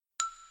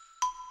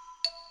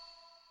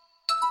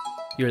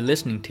You're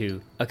listening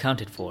to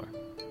Accounted For,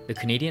 the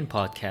Canadian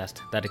podcast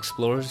that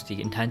explores the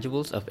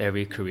intangibles of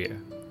every career.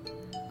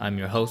 I'm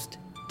your host,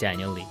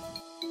 Daniel Lee.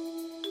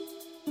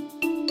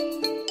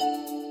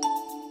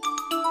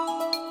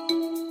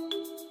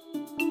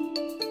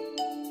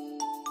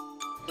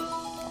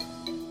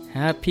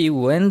 Happy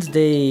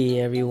Wednesday,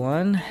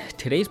 everyone.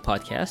 Today's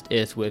podcast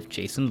is with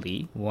Jason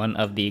Lee, one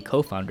of the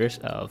co-founders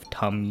of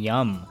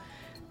Tomyum.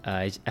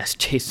 As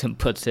Jason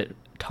puts it,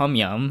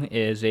 Tomyum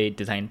is a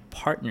design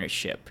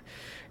partnership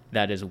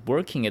that is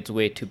working its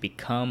way to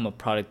become a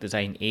product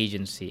design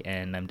agency,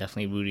 and I'm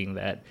definitely rooting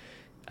that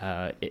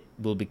it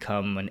will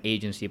become an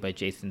agency by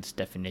Jason's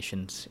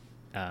definitions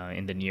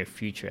in the near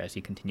future as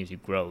he continues to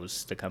grow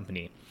the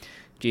company.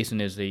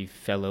 Jason is a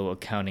fellow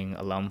accounting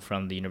alum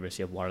from the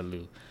University of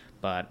Waterloo,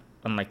 but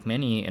unlike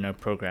many in our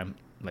program,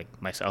 like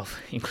myself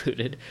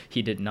included,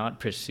 he did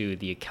not pursue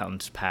the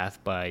accountant's path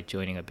by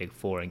joining a Big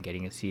Four and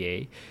getting a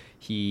CA.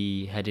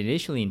 He had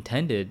initially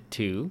intended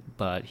to,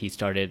 but he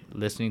started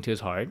listening to his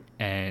heart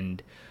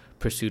and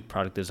pursued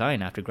product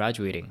design after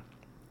graduating.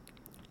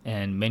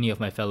 And many of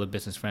my fellow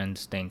business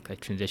friends think a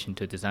transition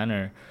to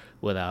designer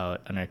without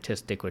an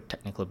artistic or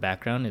technical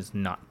background is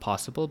not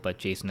possible, but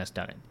Jason has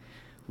done it.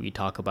 We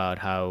talk about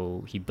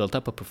how he built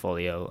up a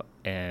portfolio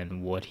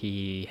and what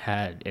he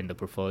had in the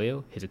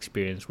portfolio, his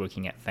experience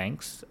working at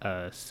Thanks,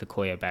 a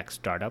Sequoia-backed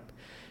startup,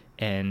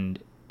 and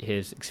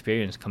his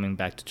experience coming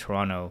back to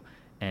Toronto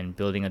and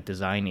building a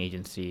design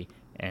agency,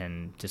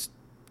 and just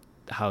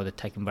how the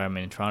tech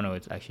environment in Toronto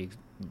is actually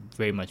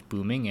very much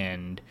booming,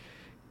 and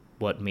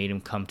what made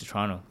him come to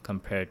Toronto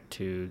compared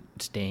to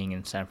staying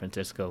in San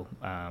Francisco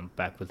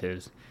back with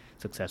his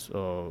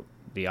successful,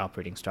 the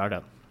operating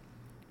startup.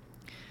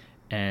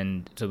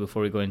 And so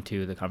before we go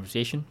into the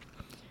conversation,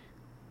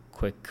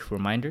 quick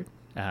reminder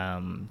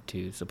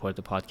to support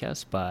the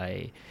podcast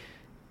by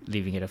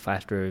leaving it a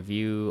 5-star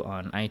review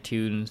on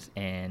iTunes,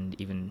 and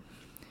even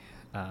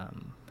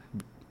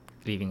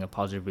leaving a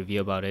positive review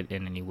about it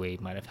in any way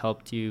it might have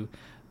helped you.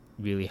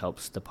 Really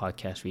helps the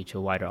podcast reach a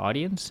wider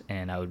audience,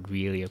 and I would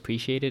really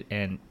appreciate it.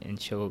 And in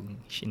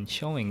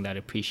showing that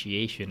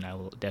appreciation, I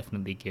will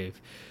definitely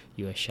give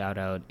you a shout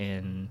out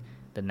in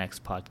the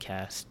next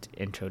podcast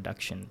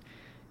introduction.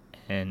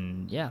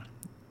 And yeah,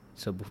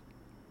 so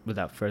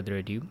without further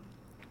ado,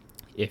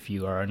 if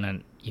you are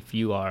an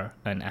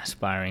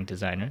aspiring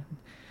designer,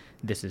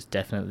 this is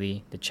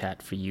definitely the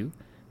chat for you.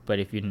 But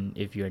if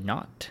you're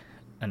not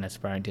an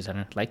aspiring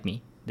designer like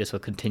me, this will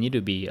continue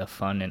to be a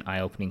fun and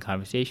eye-opening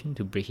conversation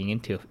to breaking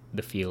into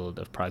the field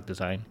of product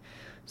design.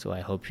 So I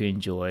hope you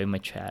enjoy my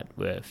chat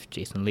with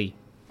Jason Lee.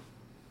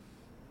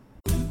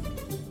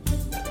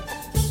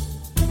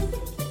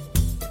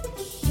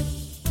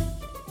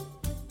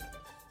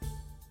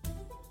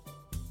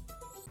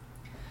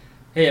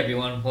 Hey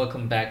everyone,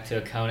 welcome back to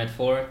Accounted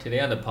For.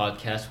 Today on the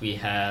podcast we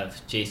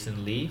have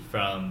Jason Lee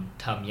from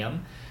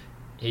Tomyum.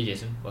 Hey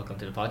Jason, welcome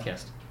to the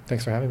podcast.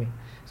 Thanks for having me.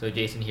 So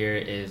Jason here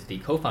is the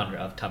co-founder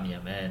of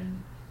Tomyum,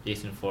 and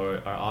Jason,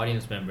 for our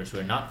audience members who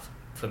are not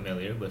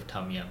familiar with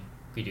Tomyum,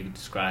 could you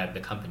describe the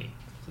company,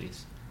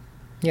 please?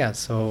 Yeah,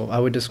 so I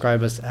would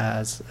describe us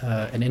as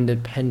an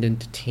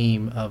independent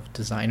team of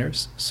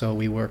designers. So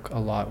we work a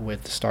lot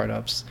with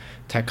startups,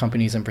 tech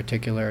companies in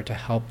particular, to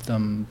help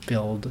them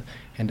build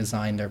and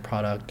design their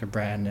product, their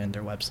brand, and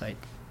their website.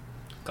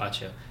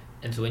 Gotcha.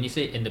 And so when you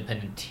say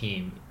independent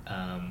team,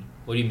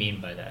 what do you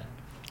mean by that?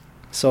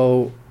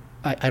 So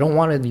I don't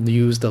want to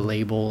use the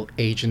label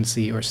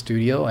agency or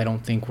studio. I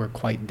don't think we're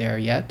quite there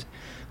yet.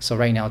 So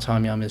right now,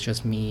 Tomyum is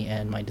just me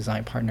and my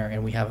design partner,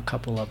 and we have a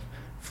couple of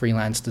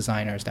freelance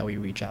designers that we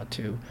reach out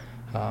to.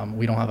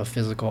 We don't have a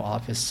physical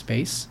office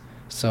space.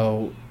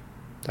 So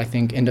I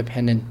think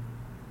independent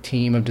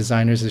team of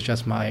designers is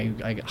just my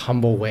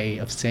humble way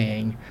of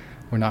saying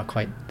we're not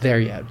quite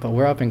there yet, but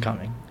we're up and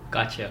coming.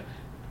 Gotcha.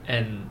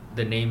 And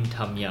the name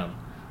Tomyum,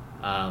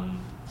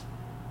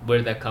 where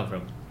did that come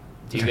from?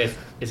 Do you guys,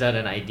 is that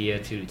an idea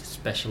to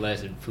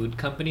specialize in food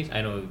companies?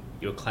 I know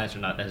your clients are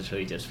not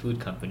necessarily just food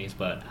companies,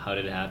 but how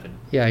did it happen?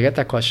 Yeah, I get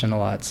that question a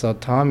lot. So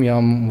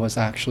Tomyum was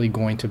actually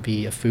going to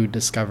be a food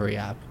discovery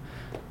app.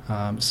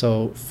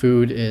 So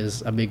food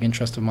is a big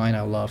interest of mine.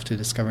 I love to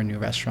discover new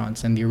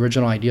restaurants. And the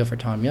original idea for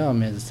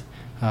Tomyum is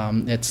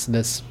it's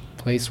this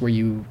place where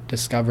you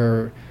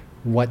discover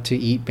what to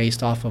eat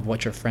based off of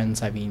what your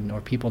friends have eaten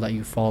or people that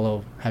you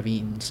follow have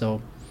eaten.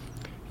 So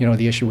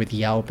the issue with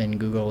Yelp and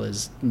Google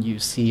is you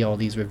see all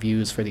these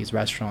reviews for these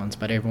restaurants,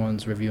 but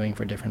everyone's reviewing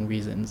for different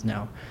reasons.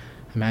 Now,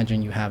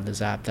 imagine you have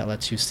this app that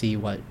lets you see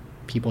what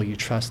people you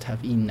trust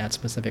have eaten at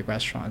specific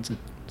restaurants.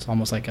 It's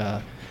almost like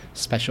a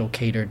special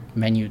catered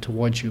menu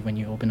towards you when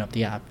you open up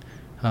the app.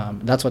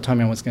 That's what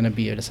Tomyum was going to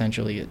be.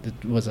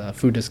 It was a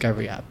food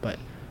discovery app, but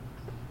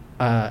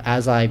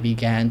as I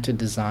began to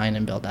design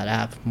and build that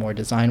app, more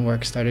design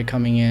work started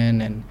coming in,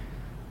 and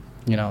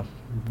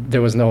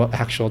there was no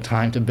actual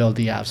time to build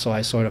the app, so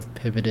I sort of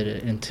pivoted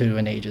it into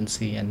an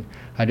agency, and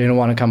I didn't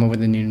want to come up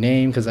with a new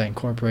name because I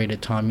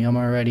incorporated Tomyum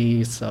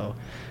already, so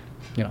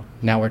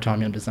now we're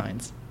Tomyum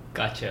Designs.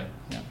 Gotcha.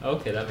 Yeah.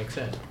 Okay, that makes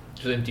sense.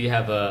 So then do you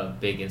have a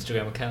big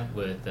Instagram account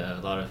with a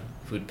lot of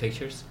food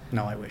pictures?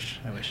 No, I wish.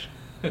 I wish.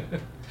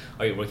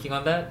 Are you working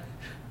on that?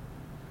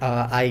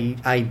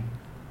 I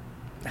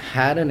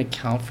had an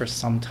account for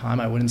some time.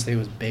 I wouldn't say it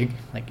was big.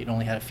 Like it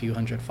only had a few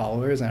hundred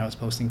followers, and I was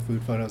posting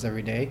food photos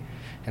every day,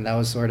 and that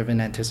was sort of in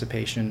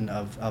anticipation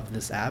of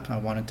this app. I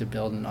wanted to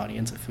build an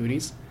audience of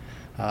foodies,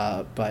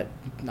 but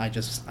I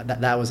just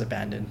that was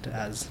abandoned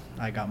as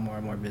I got more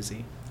and more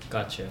busy.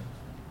 Gotcha.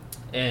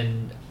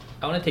 And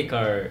I want to take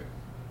our,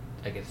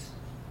 I guess,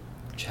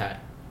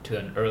 chat to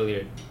an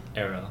earlier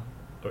era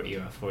for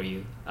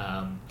you.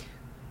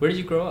 Where did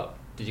you grow up?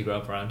 Did you grow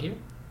up around here?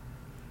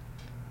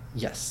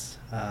 Yes,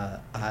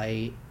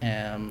 I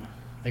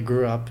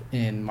grew up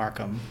in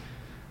Markham,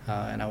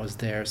 and I was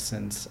there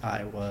since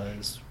I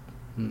was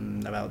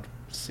about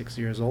 6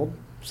 years old,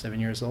 7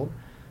 years old,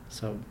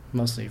 so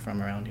mostly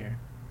from around here.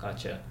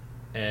 Gotcha.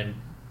 And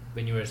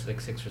when you were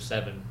like 6 or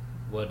 7,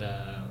 what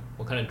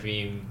kind of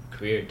dream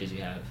career did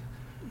you have?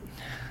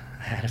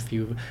 I had a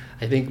few.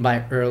 I think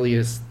the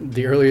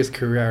earliest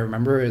career I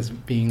remember is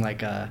being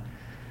like one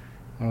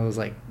of those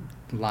like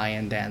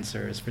lion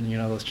dancers for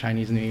those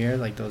Chinese New Year,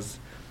 like those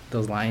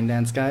lion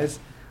dance guys.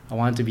 I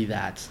wanted to be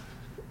that.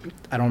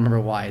 I don't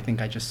remember why. I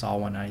think I just saw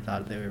one and I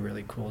thought they were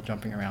really cool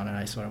jumping around, and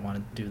I sort of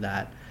wanted to do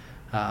that.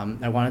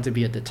 I wanted to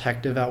be a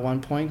detective at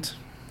one point.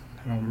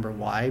 I don't remember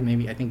why.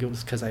 Maybe I think it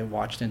was because I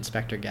watched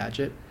Inspector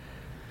Gadget.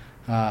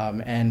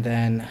 And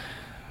then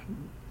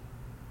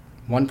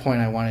one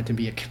point I wanted to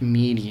be a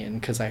comedian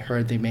because I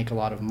heard they make a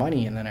lot of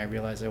money, and then I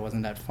realized it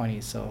wasn't that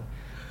funny, so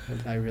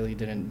I really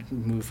didn't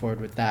move forward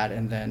with that.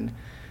 And then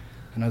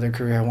another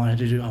career I wanted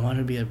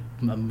to be a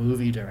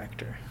movie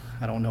director.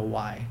 I don't know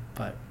why,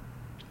 but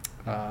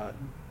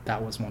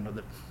that was one of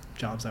the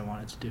jobs I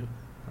wanted to do.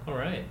 All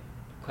right.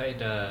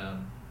 Quite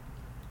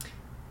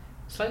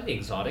slightly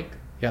exotic,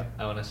 Yeah.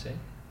 I want to say.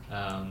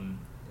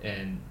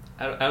 And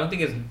I don't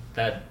think it's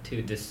that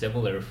too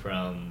dissimilar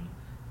from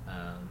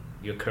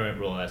your current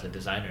role as a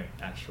designer,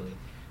 actually.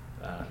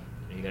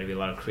 You gotta be you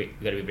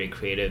gotta be very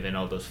creative in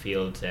all those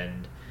fields,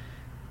 and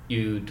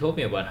you told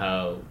me about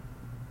how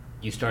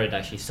you started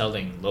actually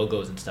selling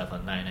logos and stuff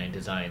on 99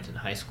 Designs in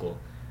high school.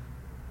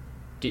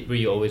 Were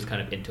you always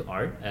kind of into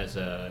art as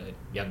a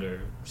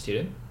younger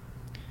student?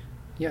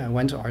 Yeah, I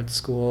went to art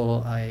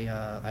school.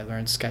 I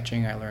learned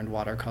sketching. I learned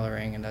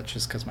watercoloring, and that's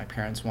just because my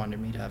parents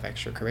wanted me to have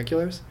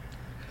extracurriculars.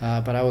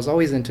 But I was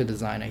always into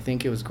design. I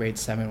think it was grade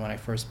 7 when I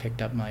first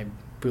picked up my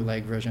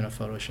bootleg version of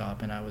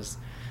Photoshop, and I was,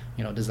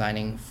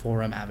 designing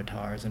forum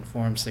avatars and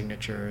forum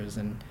signatures,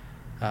 and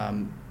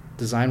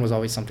design was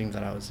always something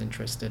that I was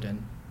interested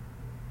in.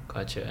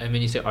 Gotcha. And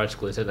when you say art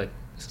school, is it like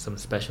some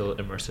special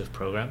immersive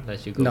program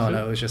that you go through?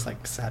 No, it was just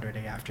like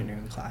Saturday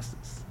afternoon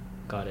classes.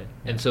 Got it.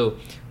 And so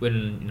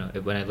when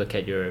I look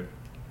at your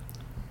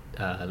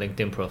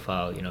LinkedIn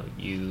profile,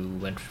 you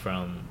went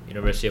from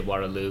University of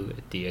Waterloo,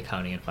 the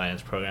accounting and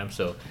finance program.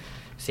 So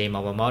same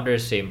alma mater,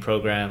 same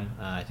program.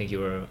 I think you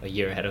were a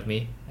year ahead of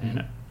me, Mm-hmm.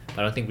 and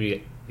I don't think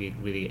we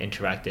really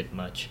interacted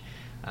much.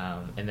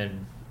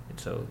 And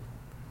so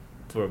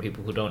for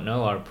people who don't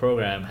know, our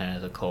program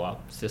has a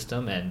co-op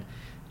system, and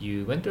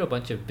you went through a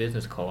bunch of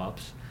business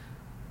co-ops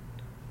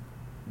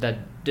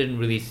that didn't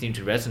really seem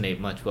to resonate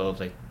much well with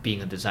like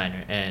being a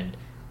designer, and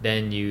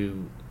then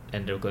you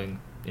ended up going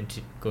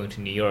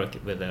to New York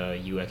with a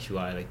UX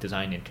UI like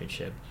design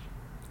internship.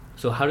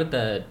 So how did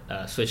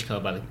that switch come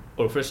about?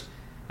 Or first,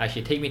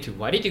 actually take me to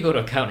why did you go to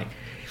accounting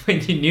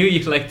when you knew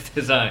you liked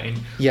design?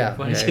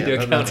 Why did you do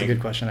accounting? That's a good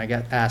question. I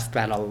get asked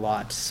that a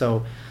lot.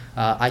 So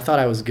I thought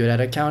I was good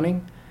at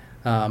accounting.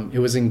 It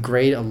was in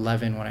grade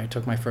 11 when I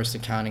took my first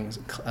accounting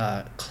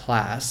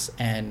class,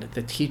 and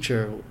the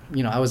teacher,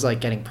 I was like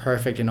getting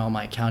perfect in all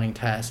my accounting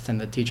tests, and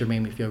the teacher made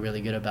me feel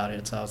really good about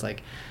it. So I was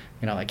like,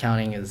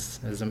 accounting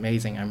is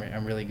amazing.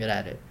 I'm really good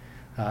at it.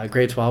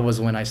 Grade 12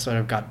 was when I sort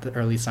of got the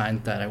early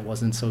signs that I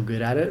wasn't so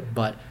good at it,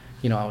 but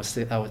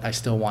I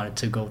still wanted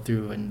to go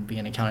through and be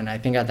an accountant. I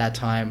think at that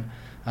time,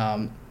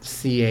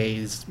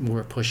 CAs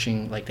were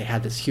pushing, like they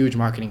had this huge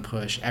marketing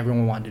push.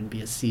 Everyone wanted to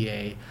be a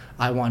CA.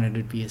 I wanted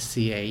to be a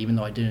CA, even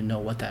though I didn't know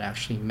what that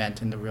actually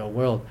meant in the real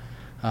world.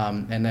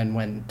 And then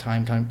when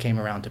time came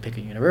around to pick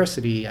a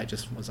university, I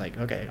just was like,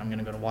 okay, I'm going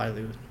to go to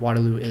Waterloo.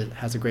 Waterloo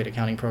has a great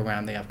accounting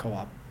program. They have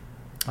co-op.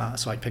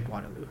 So I picked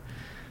Waterloo.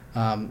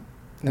 And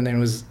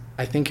then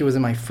I think it was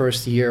in my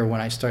first year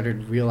when I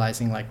started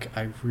realizing like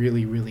I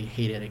really, really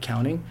hated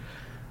accounting.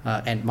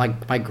 And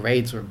my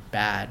grades were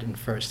bad in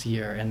first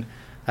year. And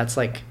that's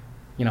like,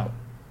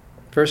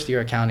 first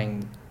year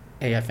accounting,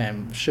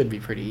 AFM should be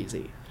pretty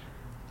easy.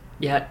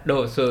 Yeah,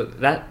 no, so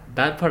that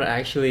part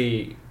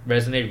actually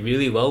resonated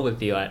really well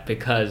with you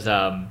because,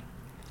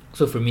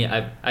 so for me,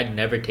 I'd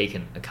never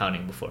taken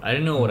accounting before. I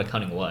didn't know what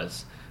accounting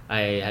was. I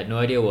had no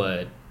idea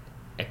what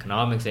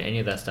economics and any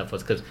of that stuff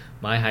was because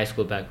my high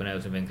school back when I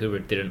was in Vancouver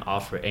didn't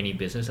offer any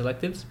business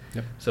electives.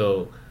 Yep.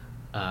 So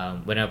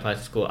when I applied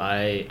to school,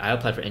 I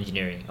applied for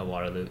engineering at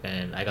Waterloo,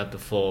 and I got the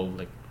full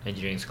like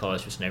engineering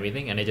scholarships and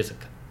everything, and I just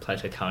applied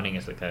to accounting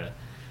as like a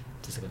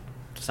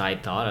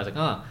side thought. I was like,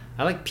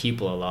 I like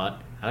people a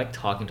lot. I like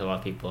talking to a lot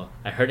of people.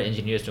 I heard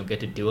engineers don't get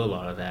to do a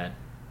lot of that.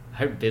 I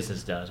heard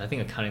business does. I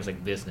think accounting is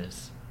like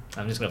business.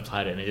 I'm just gonna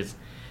apply it, and it just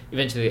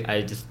eventually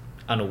I just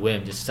on a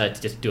whim just decided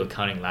to just do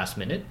accounting last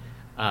minute.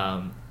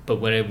 But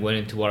when I went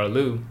into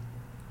Waterloo,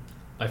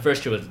 my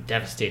first year was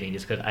devastating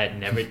just because I had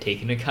never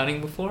taken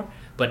accounting before,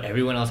 but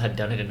everyone else had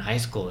done it in high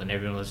school, and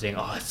everyone was saying,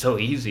 "Oh, it's so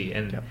easy,"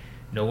 and Yep.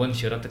 no one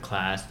showed up to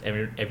class.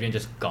 Everyone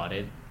just got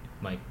it.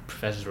 My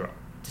professors were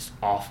just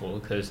awful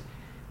because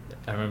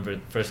I remember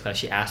first class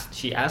she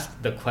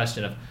asked the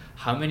question of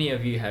how many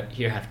of you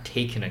have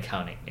taken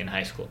accounting in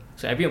high school.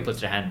 So everyone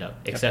puts their hand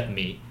up except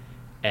me,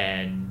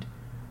 and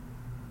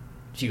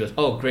she goes,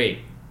 "Oh, great,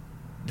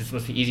 this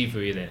must be easy for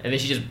you then," and then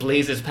she just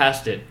blazes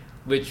past it,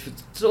 which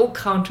was so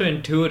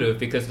counterintuitive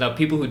because now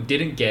people who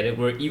didn't get it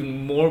were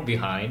even more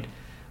behind,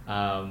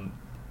 and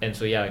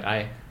so yeah,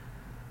 like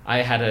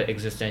I had an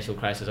existential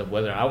crisis of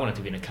whether I wanted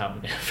to be an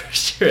accountant in the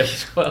first year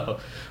as well,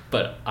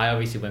 but I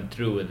obviously went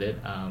through with it.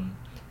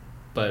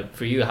 But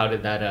for you, how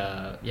did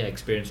that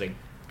experience like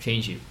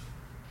change you?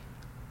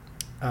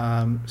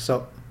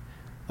 So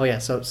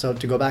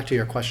to go back to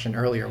your question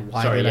earlier,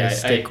 why Sorry, did I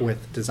stick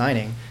with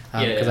designing?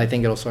 Because I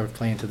think it'll sort of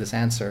play into this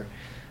answer.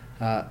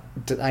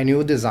 I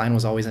knew design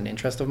was always an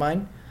interest of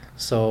mine,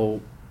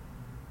 so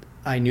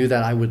I knew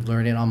that I would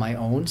learn it on my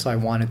own, so I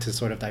wanted to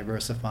sort of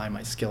diversify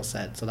my skill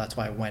set. So that's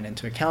why I went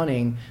into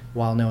accounting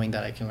while knowing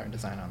that I can learn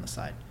design on the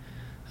side.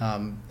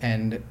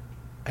 And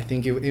I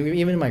think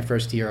even in my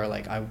first year,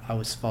 like I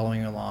was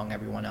following along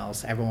everyone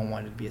else. Everyone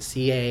wanted to be a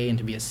CA, and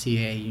to be a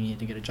CA, you need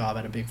to get a job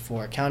at a Big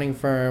Four accounting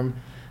firm.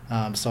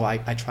 So I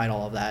tried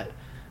all of that.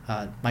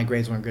 My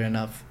grades weren't good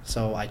enough,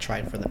 so I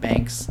tried for the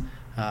banks.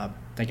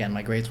 Again,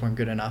 my grades weren't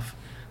good enough.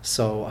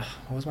 So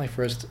what was my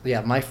first?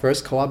 Yeah, my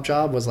first co-op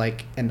job was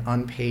like an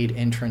unpaid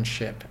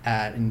internship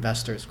at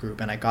Investors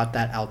Group, and I got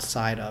that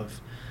outside of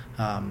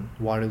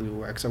Waterloo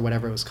Works or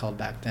whatever it was called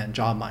back then,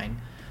 JobMine,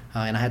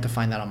 and I had to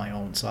find that on my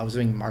own. So I was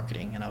doing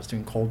marketing and I was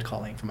doing cold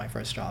calling for my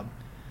first job,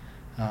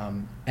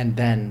 and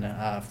then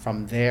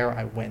from there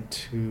I went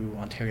to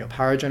Ontario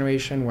Power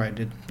Generation where I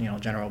did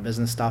general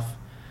business stuff.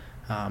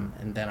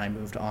 And then I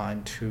moved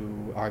on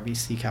to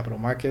RBC Capital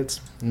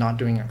Markets, not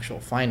doing actual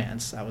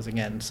finance. I was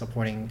again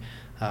supporting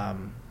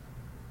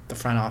the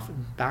front office,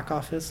 back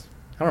office.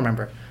 I don't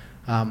remember.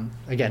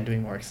 Again,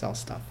 doing more Excel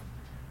stuff.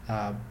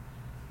 I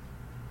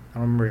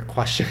don't remember your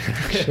question.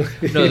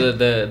 Actually. No,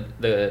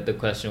 the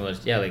question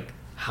was like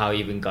how you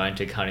even got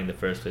into accounting in the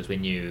first place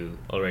when you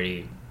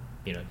already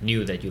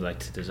knew that you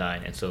liked to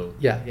design, and so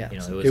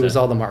it was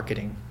all the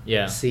marketing.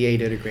 Yeah, CA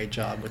did a great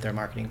job with their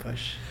marketing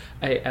push.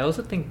 I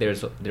also think there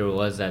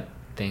was that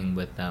thing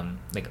with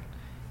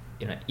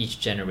each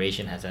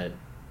generation has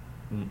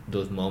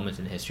those moments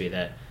in history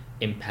that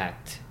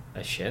impact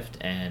a shift,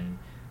 and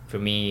for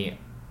me,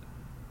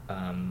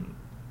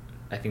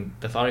 I think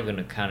the thought of an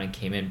accountant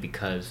came in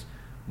because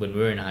when we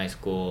were in high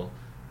school,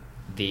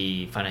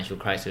 the financial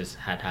crisis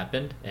had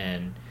happened,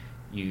 and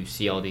you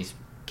see all these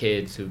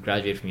kids who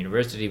graduate from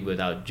university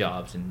without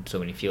jobs in so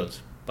many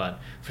fields, but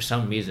for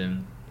some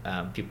reason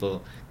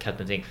people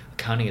kept on saying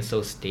accounting is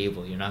so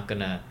stable, you're not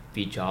gonna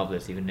be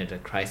jobless even in a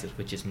crisis,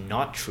 which is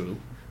not true,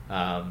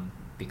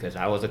 because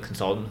I was a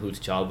consultant whose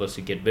job was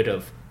to get rid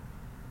of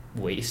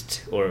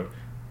waste or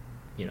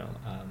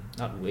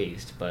not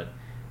waste but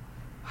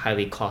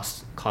highly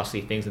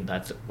costly things, and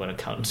that's what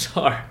accountants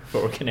are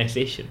for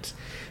organizations.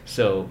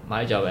 So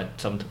my job at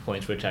some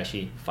points were to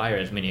actually fire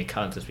as many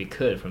accountants as we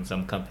could from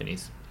some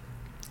companies.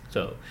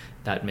 So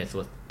that myth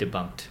was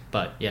debunked.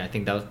 But yeah, I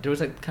think there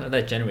was like kind of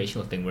that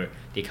generational thing where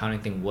the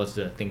accounting thing was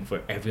the thing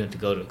for everyone to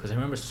go to. Because I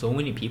remember so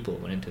many people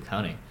went into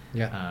accounting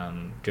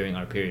during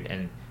our period.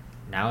 And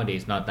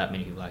nowadays, not that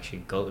many people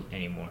actually go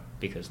anymore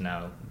because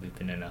now we've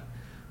been in a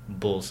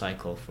bull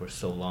cycle for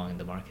so long in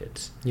the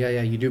markets.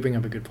 Yeah, you do bring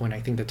up a good point.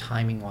 I think the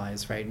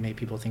timing-wise, right, made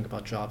people think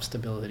about job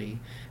stability.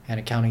 And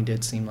accounting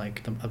did seem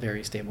like a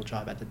very stable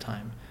job at the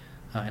time.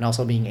 And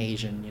also being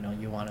Asian,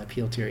 you want to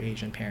appeal to your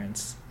Asian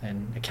parents,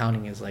 and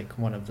accounting is like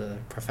one of the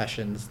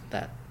professions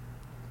that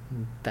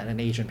an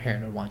Asian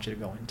parent would want you to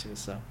go into.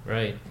 So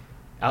right,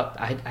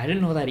 I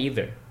didn't know that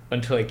either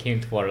until I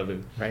came to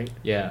Waterloo. Right.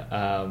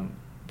 Yeah,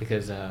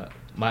 because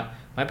my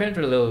parents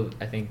were a little.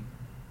 I think,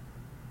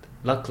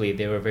 luckily,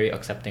 they were very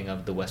accepting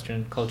of the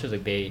Western cultures.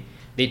 Like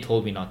they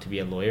told me not to be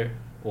a lawyer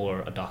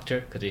or a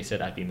doctor because they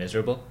said I'd be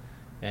miserable.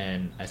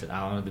 And I said,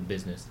 I want to do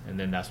business. And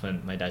then that's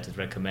when my dad just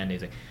recommended,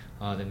 he's like,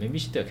 oh, then maybe you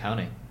should do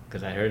accounting.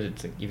 Because I heard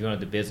it's like, if you want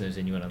to do business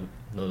and you want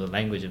to know the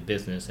language of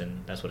business,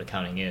 and that's what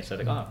accounting is. So I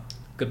was like, oh,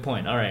 good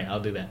point. All right, I'll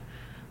do that.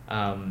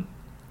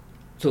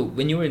 So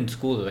when you were in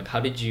school, like, how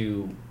did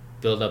you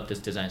build up this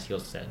design skill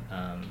set?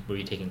 Were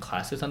you taking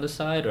classes on the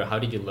side, or how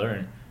did you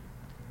learn?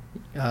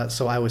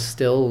 So I was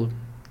still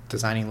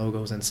designing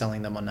logos and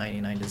selling them on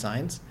 99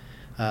 Designs.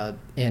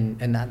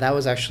 And that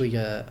was actually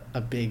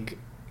a big,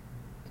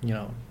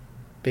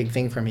 big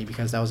thing for me,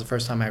 because that was the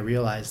first time I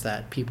realized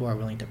that people are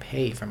willing to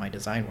pay for my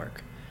design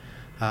work.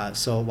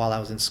 So while I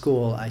was in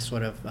school, I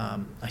sort of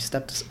I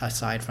stepped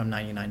aside from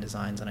 99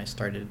 Designs and I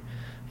started,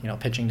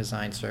 pitching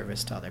design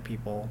service to other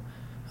people.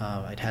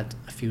 I'd had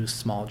a few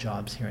small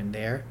jobs here and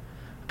there,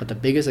 but the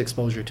biggest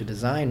exposure to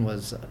design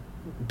was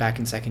back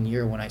in second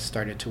year when I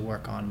started to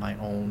work on my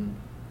own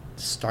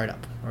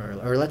startup,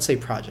 or let's say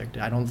project.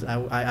 I don't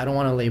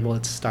want to label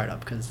it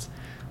startup because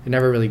it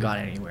never really got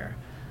anywhere.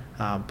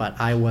 But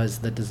I was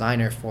the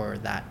designer for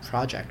that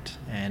project,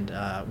 and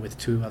with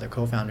two other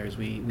co-founders,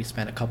 we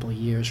spent a couple of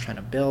years trying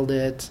to build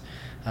it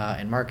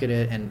and market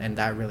it, and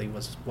that really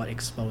was what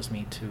exposed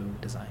me to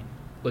design.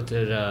 Was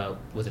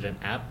it an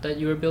app that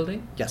you were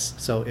building? Yes,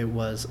 so it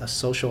was a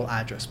social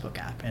address book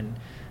app, and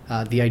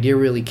the idea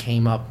really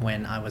came up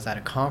when I was at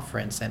a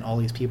conference and all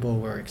these people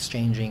were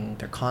exchanging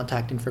their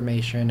contact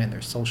information and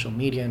their social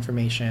media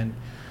information.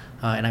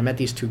 And I met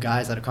these two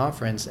guys at a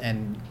conference,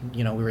 and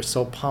we were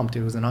so pumped.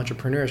 It was an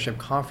entrepreneurship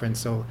conference,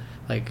 so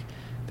like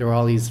there were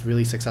all these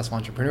really successful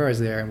entrepreneurs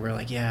there, and we are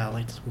like, yeah,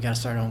 like we got to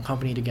start our own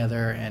company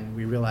together. And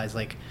we realized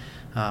like,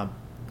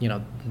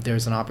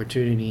 there's an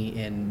opportunity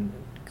in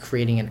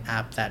creating an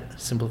app that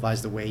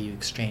simplifies the way you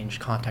exchange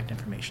contact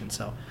information.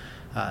 So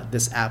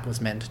this app was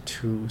meant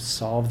to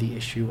solve the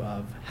issue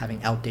of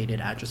having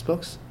outdated address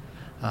books,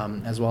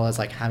 as well as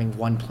like having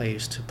one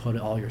place to put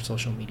all your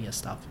social media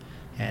stuff.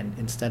 And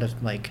instead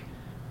of like,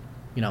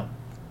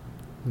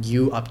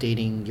 you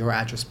updating your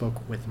address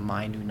book with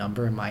my new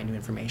number and my new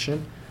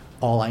information,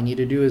 all I need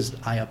to do is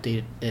I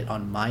update it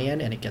on my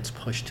end and it gets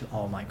pushed to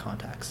all my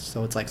contacts.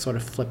 So it's like sort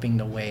of flipping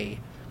the way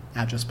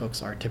address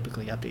books are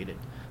typically updated.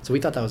 So we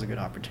thought that was a good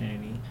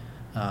opportunity,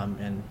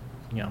 and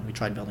we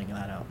tried building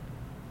that out.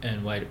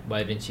 And why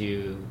didn't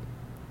you,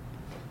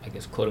 I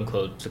guess, quote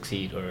unquote,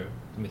 succeed or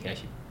make it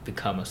actually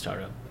become a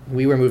startup?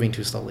 We were moving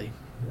too slowly.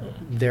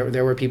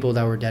 There were people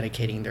that were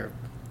dedicating their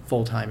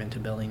full time into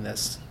building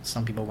this.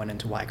 Some people went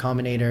into Y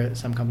Combinator.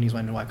 Some companies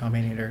went into Y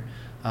Combinator.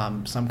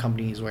 Some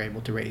companies were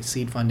able to raise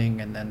seed funding,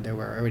 and then there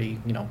were already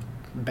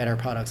better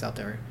products out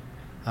there.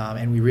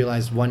 And we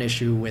realized one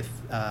issue with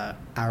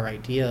our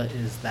idea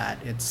is that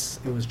it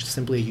was just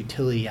simply a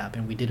utility app,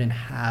 and we didn't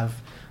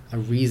have a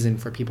reason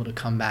for people to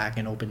come back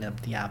and open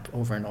up the app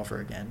over and over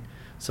again.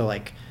 So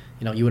like,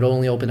 you would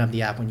only open up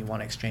the app when you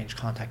want to exchange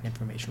contact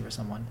information for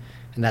someone,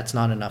 and that's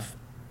not enough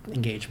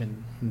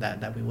engagement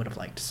that we would have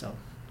liked. So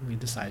we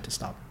decided to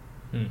stop.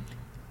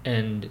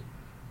 And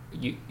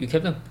you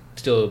kept on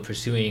still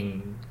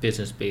pursuing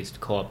business-based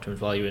co-op terms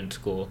while you were in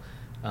school,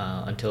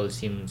 until it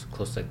seems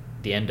close to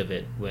the end of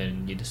it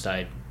when you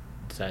decide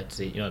to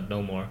say,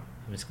 no more,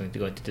 I'm just going to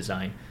go into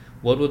design.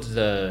 What was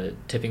the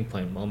tipping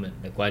point moment?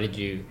 Like, why did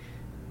you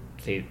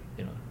say,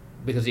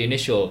 because the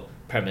initial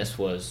premise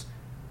was,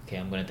 okay,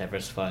 I'm going to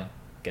diversify,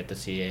 get the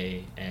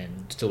CA,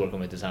 and still work on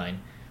my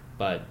design,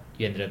 but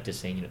you ended up just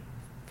saying,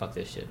 fuck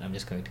this shit, I'm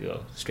just going to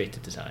go straight to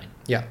design.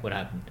 Yeah. What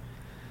happened?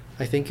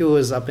 I think it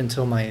was up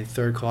until my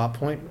third co-op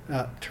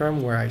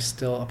term where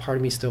a part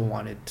of me still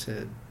wanted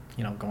to,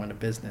 go into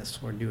business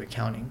or do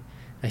accounting.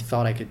 I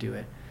thought I could do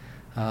it.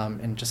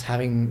 And just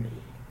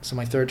so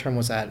my third term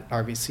was at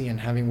RBC, and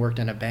having worked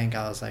in a bank,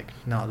 I was like,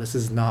 no, this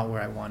is not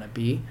where I want to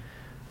be.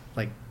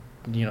 Like,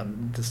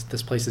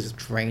 this place is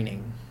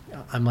draining.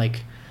 I'm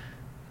like,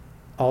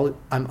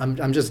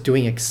 I'm just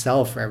doing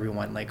Excel for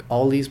everyone. Like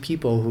all these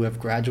people who have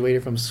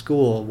graduated from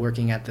school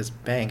working at this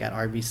bank at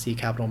RBC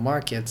Capital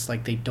Markets,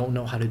 like they don't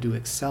know how to do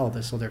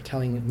Excel. So they're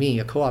telling me,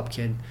 a co-op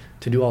kid,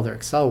 to do all their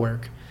Excel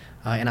work,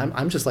 and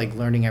I'm just like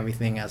learning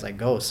everything as I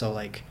go. So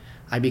like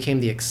I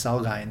became the Excel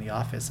guy in the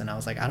office, and I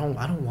was like, I don't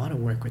want to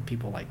work with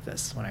people like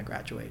this when I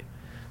graduate.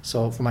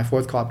 So for my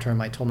fourth co-op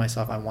term, I told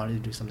myself I wanted to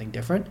do something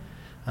different.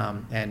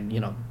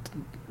 And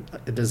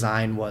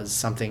design was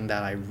something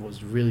that I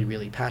was really,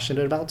 really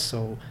passionate about.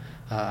 So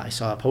I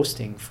saw a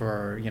posting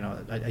for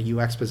a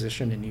UX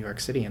position in New York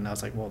City, and I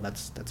was like, well,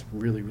 that's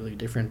really, really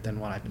different than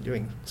what I've been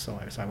doing. So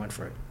I went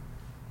for it.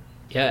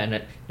 Yeah,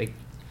 and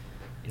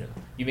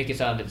you make it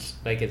sound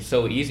it's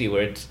so easy,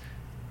 where it's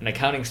an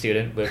accounting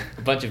student with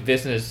a bunch of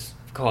business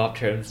co-op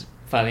terms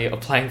finally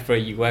applying for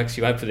a UX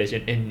UI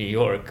position in New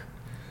York.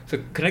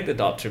 So connect the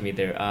dots for me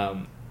there.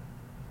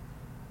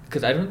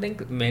 Because I don't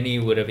think many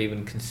would have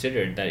even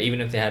considered that, even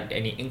if they had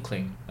any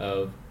inkling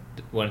of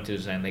wanting to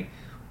design, did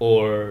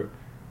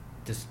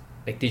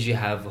you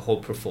have a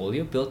whole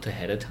portfolio built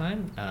ahead of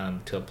time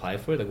to apply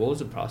for? Like, what was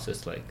the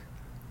process like?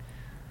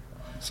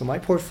 So my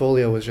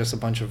portfolio was just a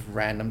bunch of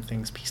random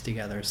things pieced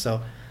together.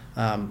 So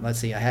let's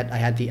see, I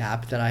had the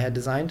app that I had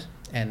designed,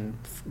 and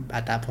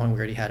at that point we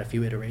already had a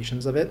few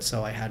iterations of it.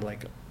 So I had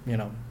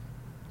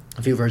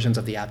a few versions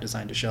of the app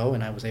designed to show,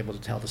 and I was able to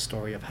tell the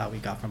story of how we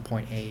got from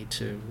point A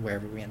to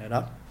wherever we ended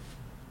up.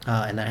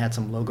 And then I had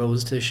some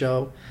logos to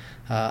show.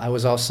 I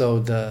was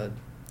also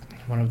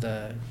one of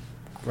the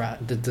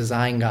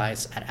design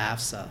guys at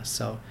AFSA,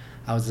 so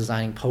I was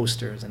designing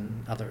posters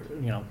and other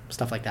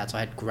stuff like that. So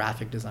I had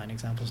graphic design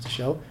examples to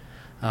show,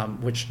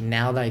 which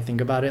now that I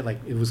think about it, like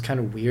it was kind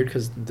of weird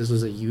because this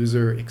was a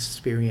user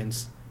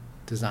experience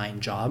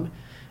design job.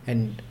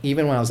 And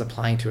even when I was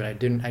applying to it, I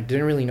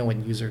didn't really know what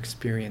user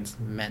experience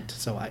meant.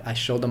 So I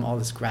showed them all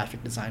this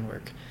graphic design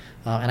work,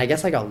 and I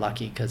guess I got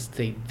lucky because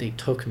they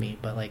took me.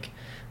 But like,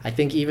 I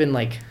think even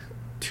like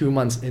 2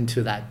 months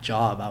into that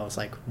job, I was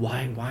like,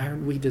 why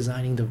aren't we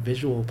designing the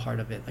visual part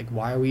of it? Like,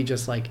 why are we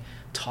just like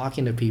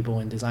talking to people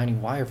and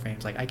designing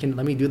wireframes? Like,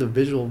 let me do the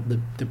visual, the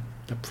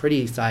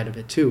pretty side of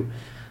it too.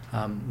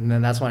 And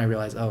then that's when I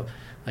realized, oh,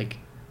 like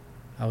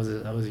I was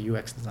a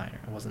UX designer.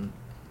 I wasn't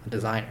a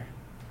designer.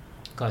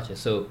 Gotcha.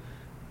 So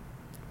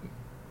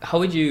how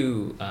would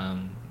you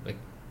like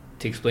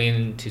to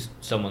explain to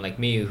someone like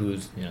me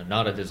who's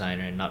not a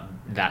designer and not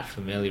that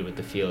familiar with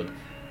the field?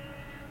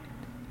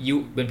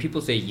 When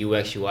people say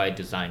UX UI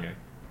designer,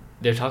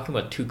 they're talking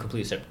about two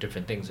completely separate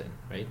different things,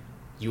 right?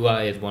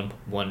 UI is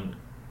one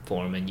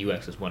form and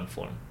UX is one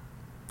form,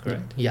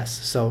 correct? Yes.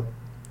 So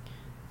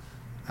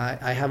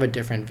I have a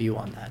different view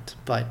on that,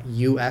 but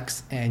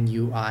UX and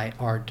UI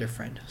are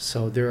different.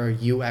 So there are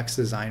UX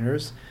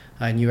designers,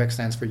 and UX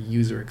stands for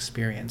user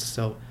experience.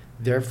 So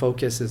their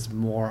focus is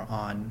more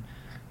on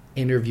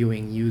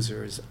interviewing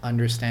users,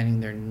 understanding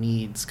their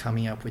needs,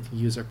 coming up with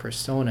user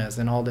personas,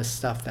 and all this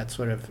stuff that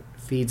sort of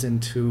feeds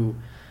into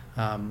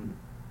the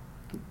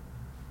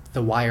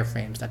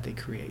wireframes that they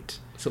create.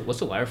 So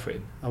what's a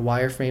wireframe? A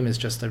wireframe is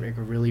just a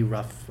really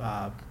rough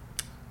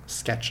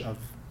sketch of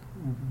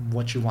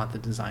what you want the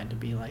design to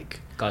be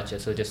like. Gotcha.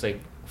 So just like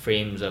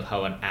frames of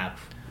how an app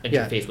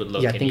interface would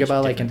look. Yeah, think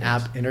about like an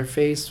app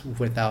interface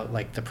without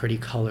like the pretty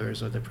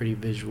colors or the pretty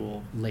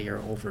visual layer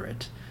over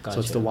it. Gotcha. So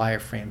it's the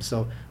wireframe.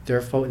 So the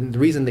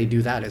reason they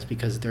do that is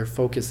because their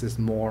focus is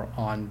more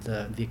on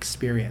the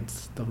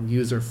experience, the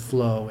user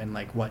flow, and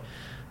like what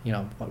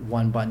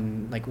one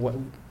button, like what,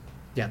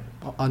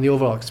 on the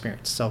overall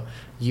experience. So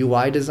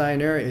UI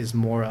designer is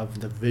more of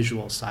the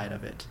visual side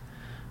of it.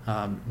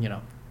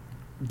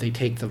 They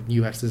take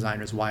the UX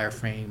designer's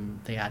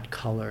wireframe, they add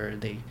color,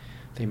 they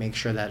make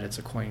sure that it's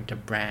according to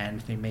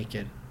brand, they make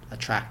it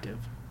attractive.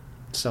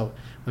 So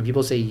when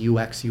people say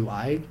UX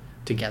UI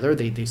together,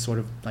 they sort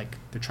of like,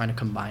 they're trying to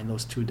combine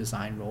those two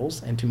design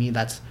roles. And to me,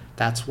 that's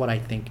what I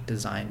think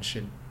design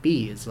should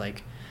be. It's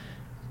like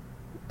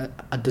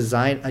a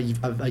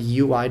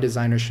UI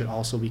designer should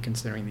also be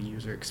considering the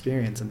user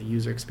experience, and the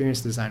user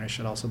experience designer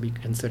should also be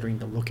considering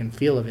the look and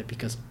feel of it,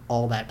 because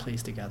all that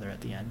plays together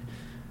at the end.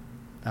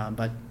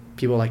 But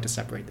people like to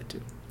separate the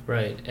two.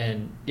 Right.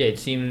 And yeah, it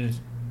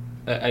seems,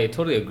 I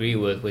totally agree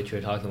with what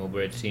you're talking about,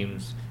 where it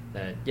seems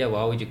that,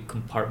 why would you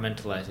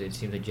compartmentalize it? It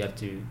seems that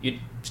you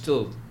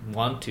still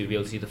want to be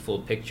able to see the full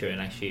picture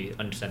and actually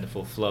understand the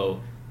full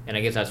flow. And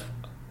I guess that's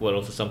what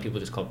also some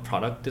people just call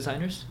product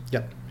designers.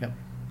 Yep.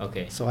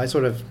 Okay. So I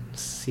sort of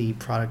see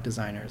product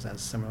designers as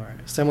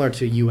similar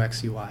to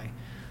UX UI.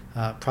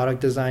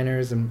 Product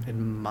designers,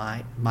 in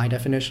my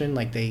definition,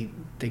 like they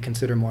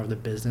consider more of the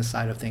business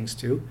side of things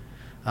too.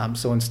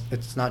 So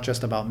it's not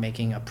just about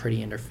making a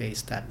pretty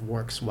interface that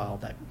works well,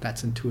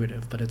 that's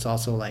intuitive, but it's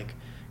also like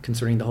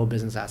considering the whole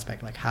business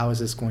aspect, like how is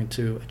this going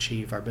to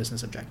achieve our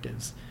business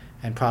objectives?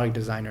 And product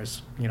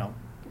designers,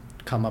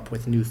 come up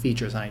with new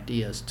features and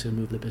ideas to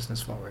move the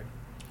business forward.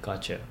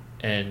 Gotcha.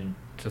 And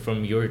so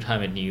from your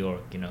time in New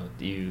York,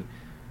 you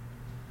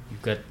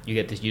get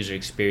this user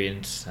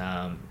experience,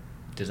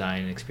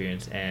 design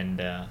experience,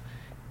 and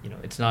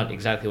it's not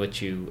exactly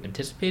what you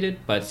anticipated,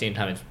 but at the same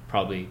time, it's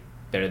probably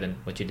better than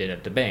what you did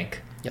at the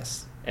bank.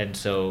 Yes. And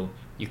so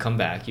you come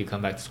back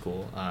to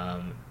school,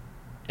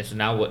 and so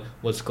now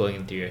what's going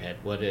into your head?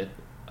 What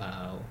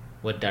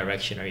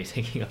direction are you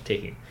thinking of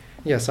taking?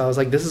 Yeah, so I was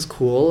like, this is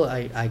cool.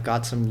 I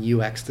got some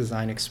UX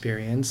design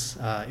experience.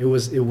 It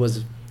was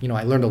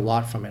I learned a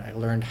lot from it. I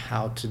learned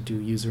how to do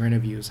user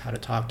interviews, how to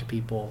talk to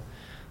people,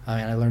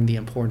 and I learned the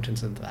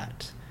importance of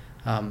that.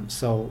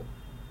 So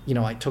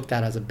I took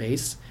that as a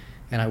base,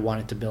 and I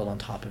wanted to build on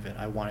top of it.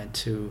 I wanted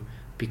to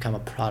become a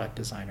product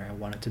designer. I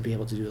wanted to be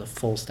able to do the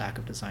full stack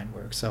of design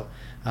work. So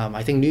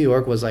I think New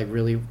York was like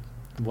really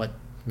what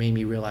made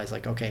me realize,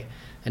 like, okay,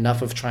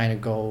 enough of trying to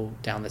go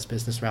down this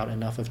business route,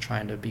 enough of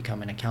trying to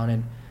become an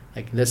accountant.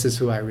 Like, this is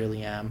who I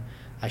really am.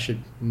 I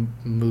should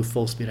move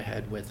full speed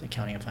ahead with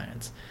accounting and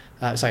finance.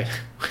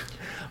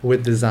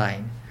 With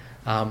design.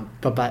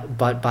 But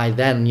by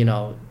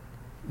then,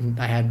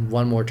 I had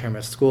one more term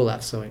of school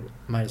left, so I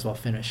might as well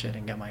finish it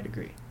and get my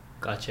degree.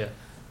 Gotcha.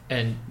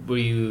 And were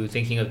you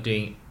thinking of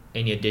doing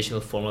any additional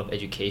form of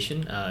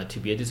education to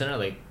be a designer,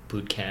 like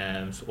boot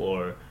camps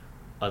or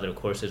other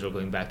courses, or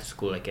going back to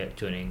school, like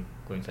going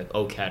to like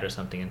OCAD or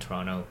something in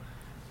Toronto?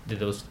 Did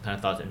those kind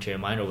of thoughts enter your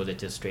mind, or was it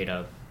just straight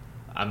up,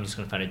 I'm just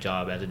going to find a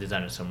job as a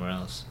designer somewhere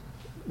else?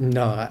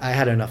 No, I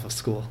had enough of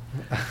school.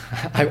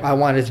 I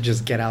wanted to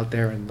just get out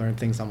there and learn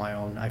things on my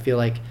own. I feel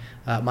like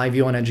my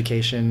view on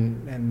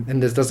education,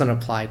 and this doesn't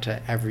apply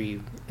to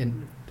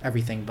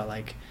everything, but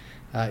like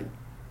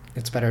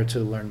it's better to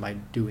learn by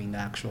doing the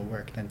actual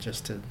work than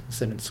just to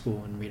sit in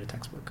school and read a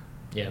textbook.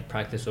 Yeah,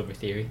 practice over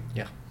theory.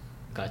 Yeah.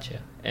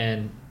 Gotcha.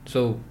 And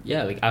so,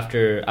 like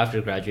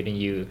after graduating,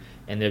 you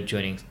ended up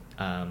joining,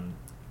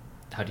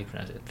 how do you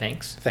pronounce it?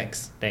 Thanks?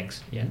 Thanks,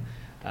 yeah.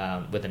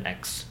 Mm-hmm. With an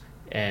X.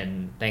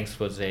 And Thanks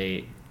was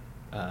a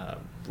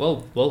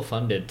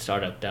well-funded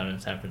startup down in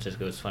San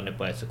Francisco. It was funded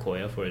by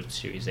Sequoia for its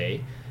Series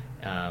A.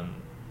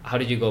 How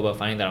did you go about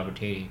finding that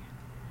opportunity?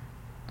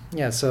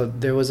 Yeah, so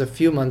there was a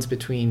few months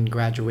between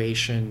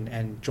graduation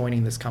and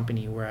joining this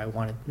company where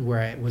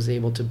I was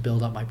able to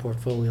build up my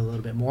portfolio a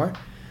little bit more.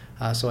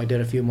 So I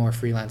did a few more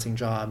freelancing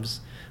jobs.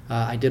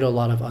 I did a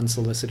lot of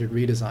unsolicited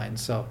redesigns.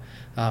 So,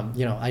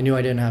 I knew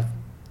I didn't have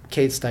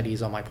case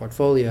studies on my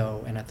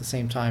portfolio, and at the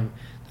same time,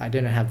 I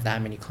didn't have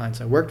that many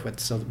clients I worked with.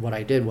 So what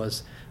I did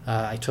was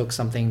I took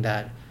something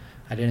that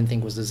I didn't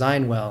think was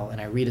designed well, and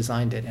I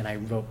redesigned it, and I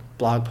wrote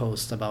blog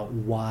posts about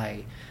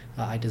why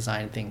I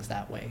designed things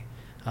that way.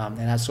 And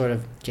that sort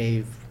of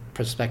gave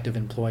prospective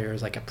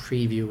employers like a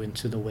preview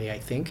into the way I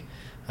think.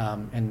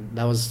 And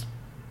that was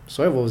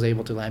sort of what was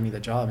able to land me the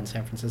job in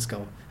San Francisco.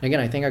 And again,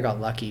 I think I got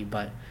lucky,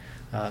 but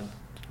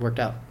worked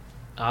out.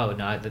 Oh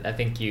no, I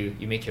think you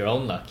make your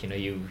own luck.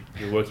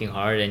 You're working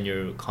hard and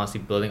you're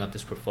constantly building up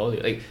this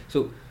portfolio. Like,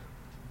 so,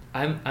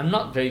 I'm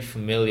not very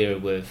familiar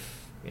with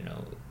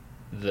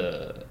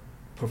the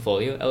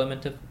portfolio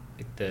element of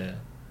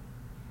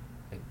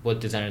what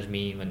designers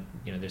mean when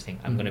they're saying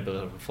I'm going to build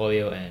a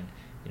portfolio, and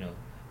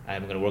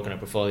I'm going to work on a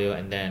portfolio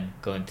and then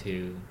going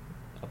to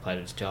apply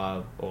to this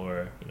job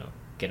or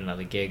get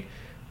another gig.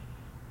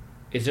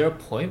 Is there a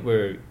point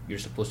where you're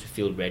supposed to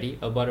feel ready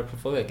about a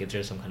portfolio? Like, is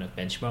there some kind of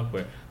benchmark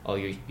where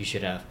you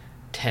should have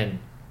 10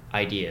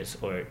 ideas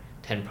or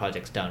 10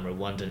 projects done, where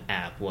one's an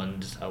app,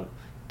 one's a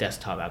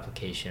desktop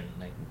application?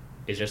 Like,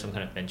 is there some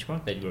kind of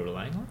benchmark that you're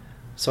relying on?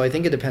 So I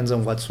think it depends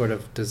on what sort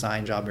of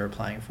design job you're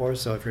applying for.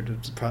 So if you're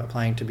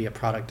applying to be a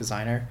product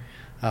designer,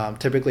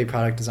 typically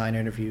product design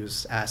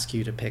interviews ask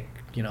you to pick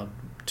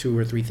 2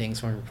 or 3 things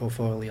from your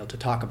portfolio to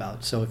talk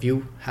about. So if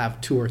you have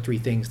 2 or 3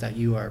 things that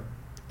you are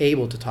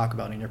able to talk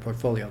about in your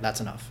portfolio, that's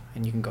enough,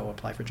 and you can go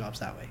apply for jobs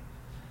that way.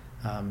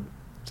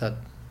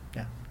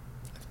 Yeah.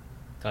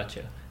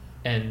 Gotcha.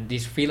 And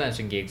these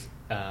freelancing gigs,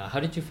 how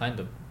did you find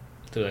them?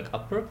 Through like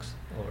Upworks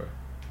or?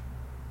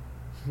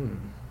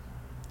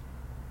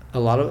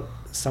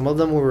 Some of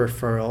them were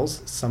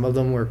referrals, some of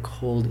them were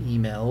cold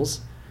emails.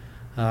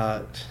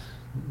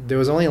 There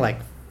was only like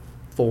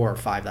 4 or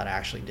 5 that I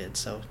actually did,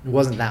 so it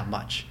wasn't that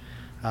much.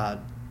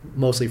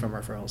 Mostly from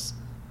referrals.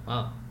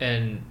 Wow.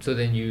 And so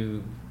then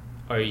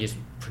are you just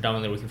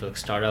predominantly working for like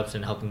startups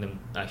and helping them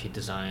actually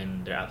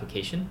design their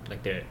application,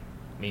 like their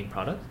main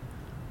product?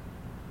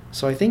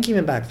 So I think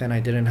even back then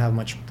I didn't have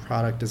much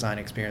product design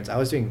experience. I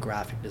was doing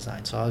graphic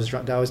design. So I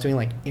was doing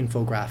like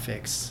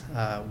infographics,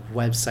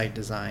 website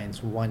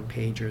designs,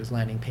 one-pagers,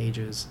 landing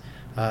pages.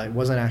 It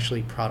wasn't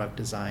actually product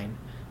design.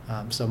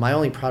 So my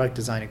only product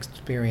design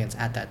experience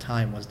at that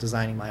time was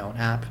designing my own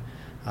app.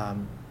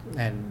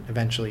 And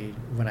eventually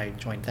when I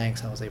joined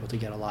Thanks, I was able to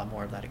get a lot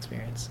more of that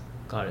experience.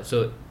 Got it.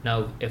 So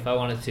now if I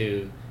wanted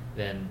to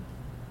then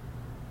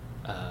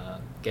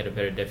get a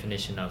better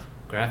definition of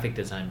graphic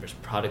design versus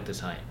product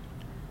design,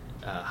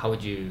 how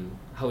would you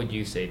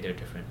say they're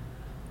different?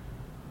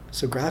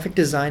 So graphic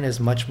design is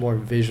much more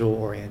visual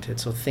oriented.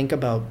 So think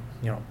about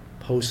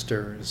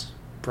posters,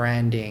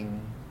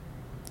 branding,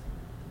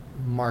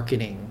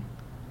 marketing.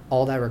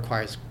 All that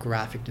requires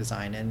graphic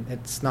design, and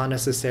it's not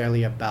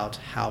necessarily about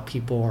how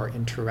people are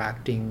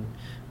interacting.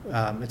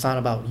 It's not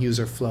about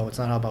user flow. It's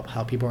not about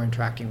how people are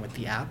interacting with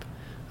the app.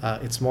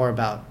 It's more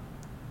about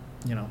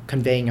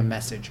conveying a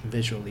message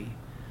visually.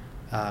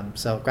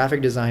 So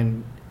graphic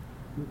design,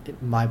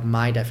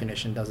 my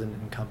definition, doesn't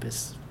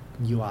encompass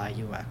UI,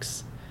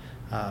 UX.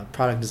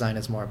 Product design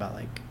is more about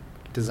like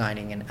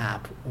designing an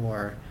app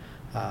or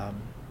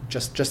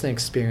just an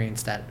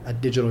experience, a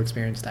digital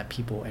experience that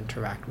people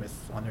interact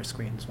with on their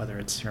screens, whether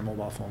it's your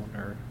mobile phone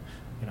or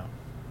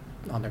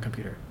on their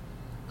computer.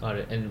 Got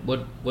it. And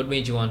what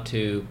made you want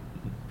to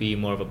be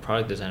more of a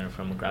product designer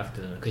from a graphic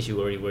designer? Because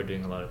you already were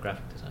doing a lot of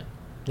graphic design.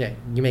 Yeah,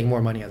 you make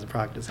more money as a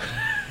product designer.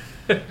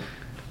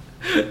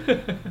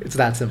 It's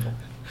that simple.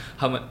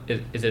 How much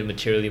is it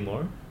materially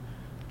more?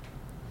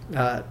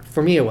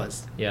 For me, it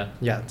was. Yeah.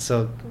 Yeah.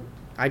 So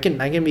I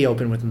can be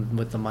open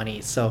with the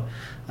money. So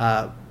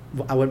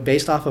I went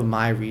based off of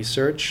my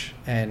research,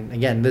 and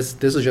again, this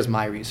is just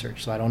my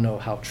research, so I don't know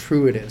how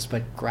true it is,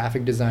 but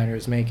graphic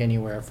designers make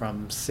anywhere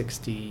from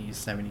 60,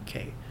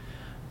 70K.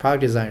 Product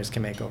designers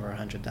can make over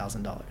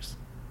 $100,000.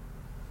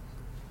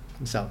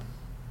 So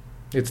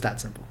it's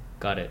that simple.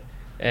 Got it.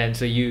 And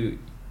so you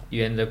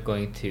ended up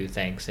going to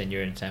Thanks, and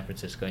you're in San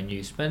Francisco, and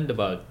you spent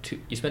about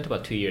 2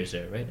 years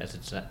there, right? As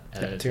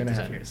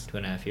 2.5 years.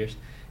 2.5 years.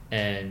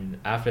 And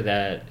after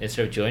that,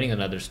 instead of joining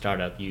another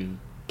startup, you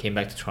came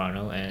back to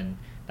Toronto, and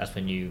that's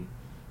when you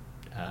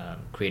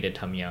created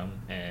Tom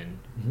Yum and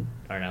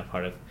are now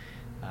part of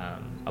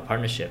a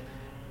partnership.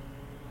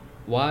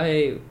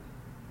 What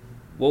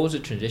was the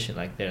transition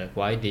like there? Like,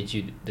 why did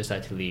you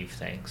decide to leave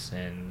Thanks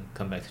and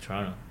come back to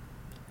Toronto?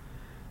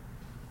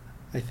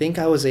 I think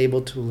I was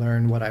able to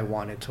learn what I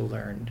wanted to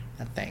learn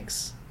at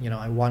Thanks.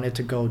 I wanted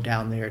to go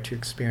down there to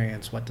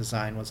experience what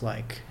design was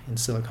like in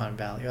Silicon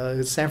Valley.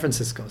 It's San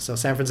Francisco, so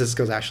San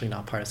Francisco is actually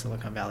not part of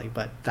Silicon Valley,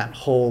 but that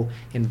whole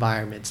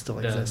environment still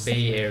exists. The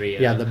Bay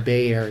Area. Yeah, the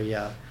Bay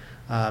Area.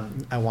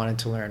 I wanted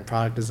to learn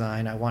product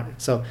design.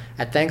 So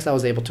at Thanks, I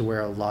was able to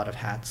wear a lot of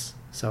hats.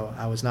 So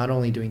I was not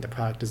only doing the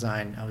product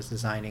design, I was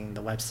designing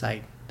the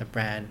website, the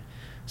brand.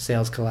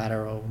 sales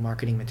collateral,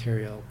 marketing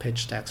material,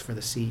 pitch decks for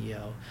the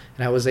CEO,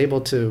 and I was able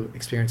to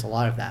experience a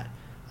lot of that.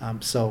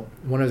 So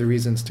one of the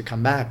reasons to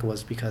come back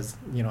was because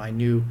I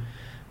knew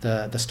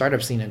the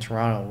startup scene in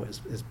Toronto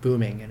is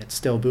booming, and it's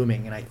still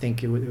booming, and I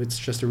think it's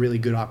just a really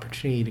good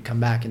opportunity to come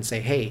back and say,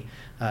 hey,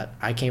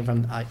 I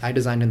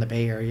designed in the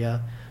Bay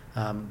Area.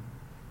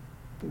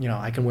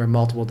 I can wear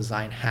multiple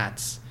design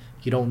hats.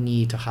 You don't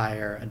need to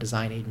hire a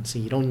design agency.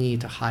 You don't need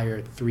to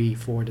hire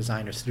 3-4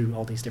 designers to do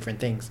all these different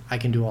things. I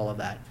can do all of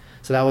that.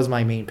 So that was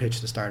my main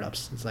pitch to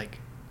startups. It's like,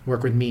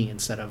 work with me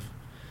instead of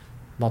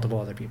multiple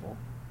other people.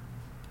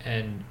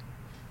 And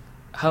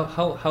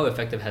how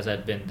effective has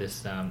that been,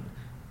 this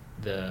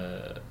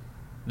the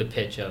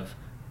pitch of,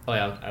 oh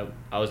yeah,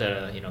 I was at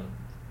a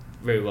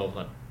very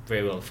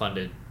well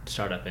funded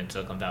startup in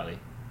Silicon Valley,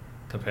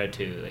 compared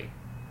to like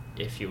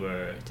if you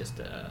were just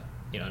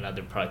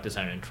another product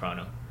designer in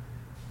Toronto?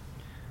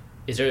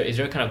 Is there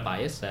a kind of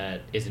bias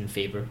that is in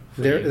favor?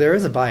 There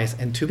is a bias,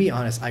 and to be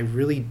honest, I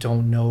really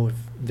don't know if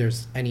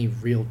there's any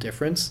real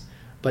difference.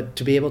 But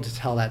to be able to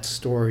tell that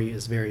story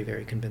is very,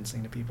 very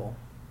convincing to people.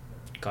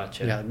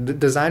 Gotcha. Yeah, the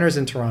designers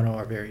in Toronto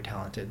are very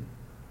talented.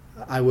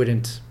 I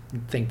wouldn't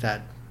think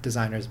that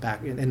designers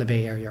back in the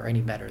Bay Area are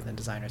any better than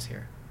designers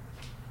here.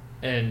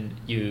 And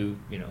you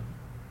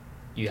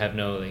have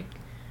no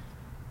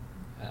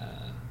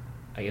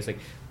I guess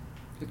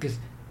because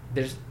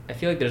I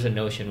feel like there's a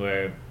notion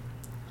where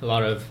a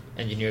lot of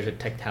engineers or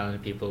tech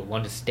talented people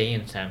want to stay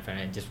in San Fran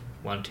and just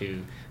want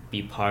to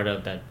be part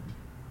of that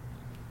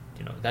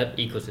that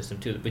ecosystem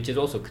too, which is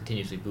also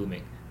continuously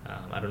booming.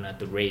 I don't know at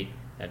the rate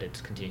that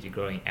it's continuously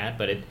growing at,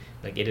 but it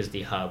is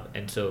the hub.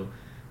 And so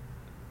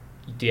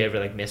do you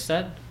ever miss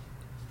that?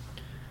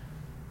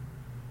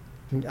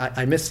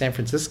 I miss San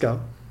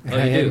Francisco. Oh,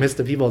 you do? I miss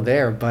the people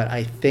there, but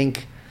I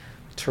think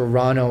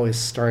Toronto is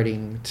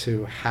starting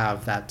to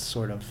have that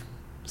sort of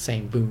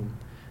same boom.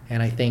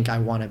 And I think I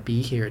want to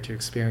be here to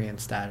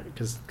experience that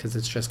because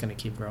it's just going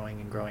to keep growing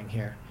and growing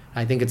here.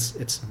 I think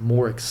it's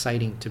more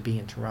exciting to be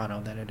in Toronto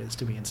than it is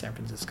to be in San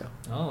Francisco.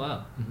 Oh,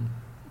 wow. Mm-hmm.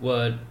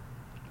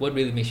 What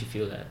really makes you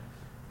feel that?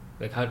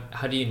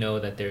 How do you know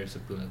that there's a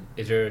boom?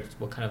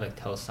 What kind of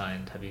tell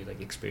signs have you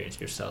experienced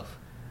yourself?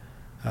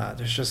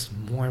 There's just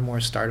more and more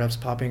startups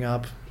popping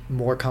up.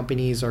 More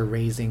companies are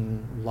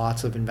raising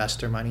lots of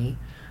investor money.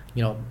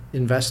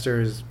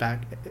 Investors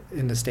back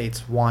in the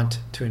States want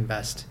to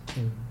invest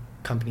in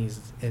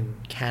companies in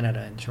Canada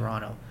and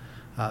Toronto.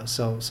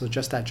 So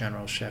just that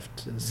general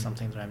shift is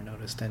something that I've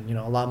noticed. And,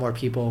 a lot more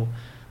people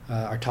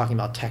are talking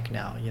about tech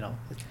now.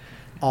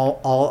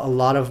 A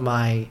lot of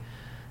my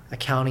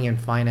accounting and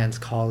finance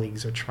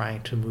colleagues are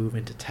trying to move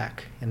into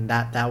tech. And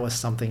that was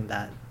something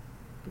that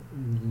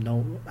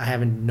I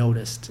haven't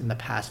noticed in the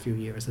past few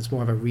years. It's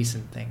more of a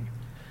recent thing.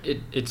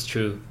 It's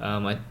true.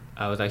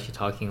 I was actually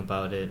talking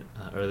about it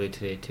earlier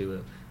today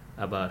too,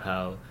 about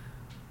how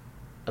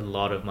a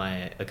lot of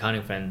my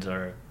accounting friends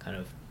are kind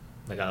of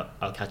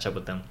I'll catch up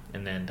with them,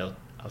 and then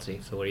I'll say,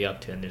 so what are you up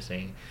to? And they're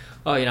saying,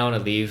 oh, I want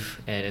to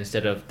leave, and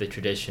instead of the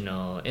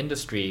traditional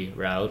industry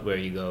route where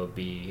you go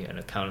be an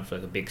accountant for a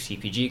big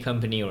CPG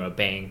company or a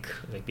bank,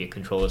 be a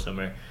controller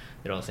somewhere,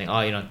 they're all saying, oh,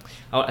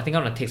 I think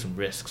I want to take some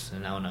risks,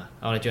 and I want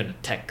to join a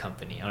tech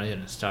company, I want to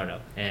join a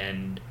startup.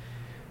 And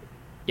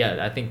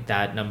yeah, I think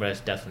that number has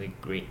definitely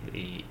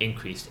greatly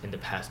increased in the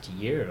past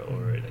year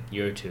or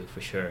year or two for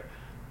sure.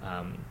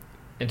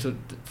 And so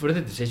for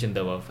the decision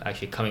though of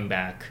actually coming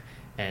back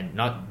and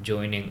not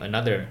joining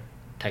another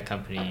tech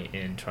company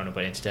in Toronto,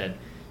 but instead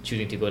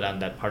choosing to go down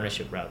that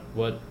partnership route,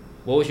 what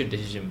was your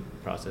decision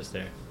process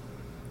there?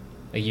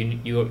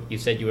 You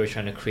said you were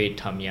trying to create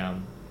Tom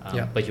Yum,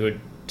 but you were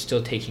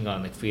still taking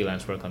on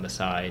freelance work on the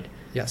side.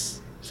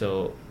 Yes.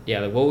 So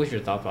yeah, what was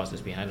your thought process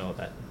behind all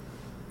that?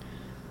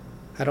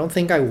 I don't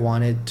think I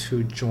wanted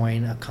to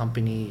join a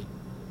company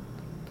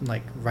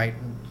right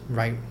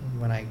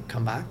when I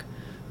come back.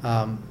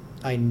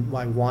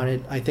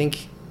 I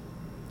think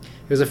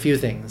there's a few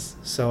things.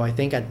 So I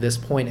think at this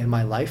point in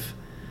my life,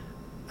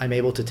 I'm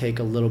able to take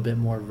a little bit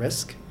more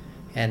risk.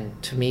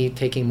 And to me,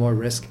 taking more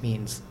risk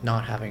means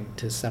not having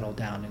to settle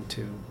down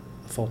into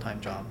a full-time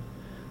job.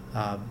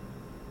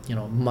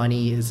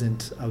 Money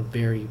isn't a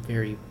very,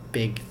 very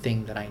big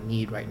thing that I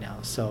need right now.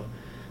 So,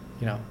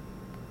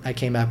 I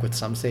came back with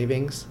some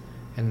savings,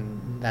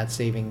 and that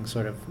saving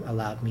sort of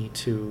allowed me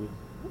to,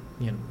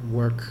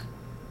 work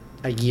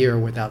a year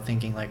without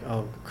thinking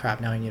oh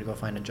crap, now I need to go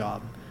find a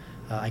job.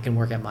 I can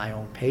work at my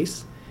own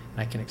pace,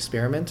 and I can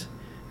experiment.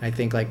 And I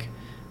think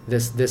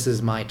this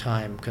is my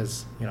time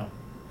because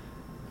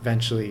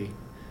eventually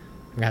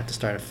I'm gonna have to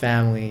start a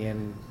family,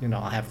 and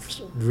I'll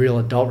have real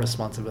adult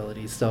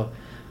responsibilities. So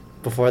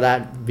before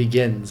that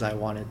begins, I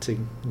wanted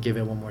to give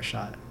it one more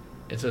shot.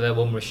 And so that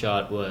one more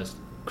shot was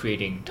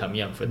creating Tom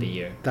Yum for the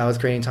year. That was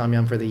creating Tom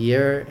Yum for the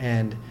year.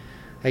 And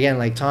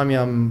again, Tom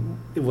Yum,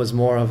 it was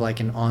more of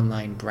an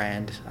online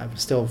brand. I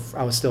was still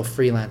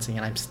freelancing,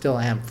 and I still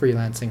am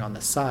freelancing on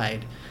the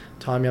side.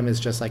 Tom Yum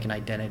is just an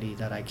identity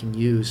that I can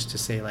use to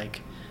say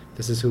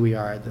this is who we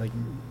are.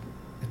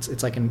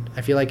 it's like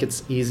I feel like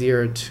it's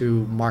easier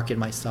to market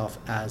myself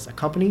as a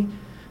company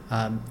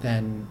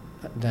than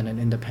an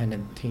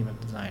independent team of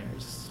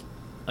designers.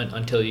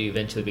 Until you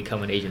eventually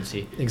become an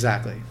agency.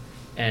 Exactly.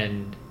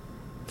 And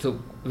so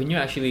when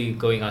you're actually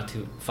going out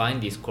to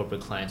find these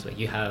corporate clients, like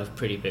you have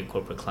pretty big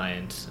corporate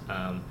clients,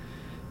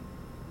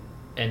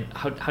 and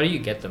how do you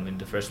get them in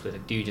the first place?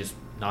 Like, do you just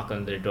knock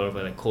on their door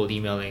by like cold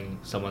emailing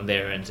someone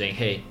there and saying,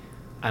 "Hey,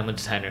 I'm a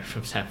designer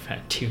from San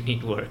Fran. Do you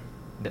need work?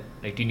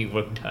 Like, do you need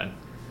work done?"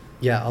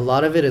 Yeah, a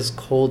lot of it is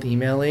cold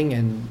emailing,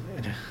 and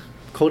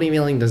cold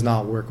emailing does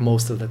not work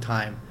most of the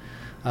time.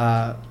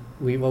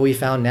 What we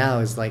found now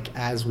is like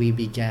as we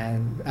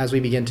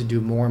begin to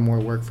do more and more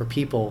work for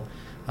people,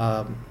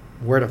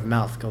 word of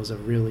mouth goes a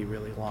really,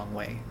 really long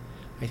way.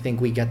 I think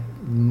we get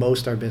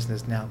most our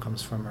business now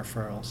comes from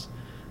referrals.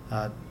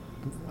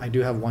 I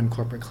do have one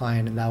corporate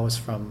client, and that was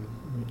from,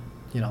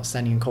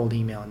 sending a cold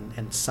email,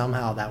 and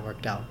somehow that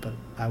worked out. But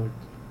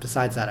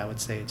besides that, I would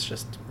say it's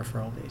just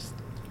referral based.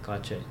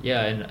 Gotcha.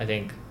 Yeah, and I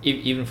think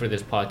even for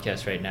this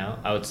podcast right now,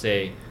 I would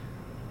say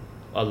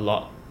a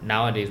lot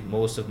nowadays.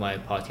 Most of my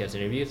podcast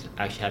interviews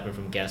actually happen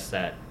from guests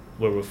that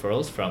were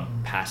referrals from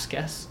past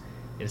guests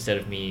instead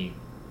of me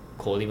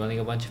cold emailing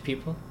a bunch of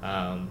people.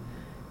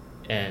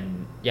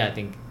 And yeah, I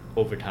think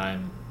over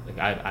time, like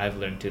I've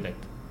learned to like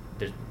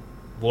there's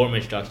warm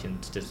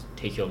introductions just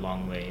take you a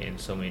long way in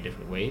so many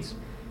different ways.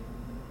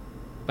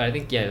 But I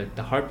think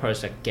the hard part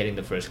is like getting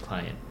the first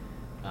client.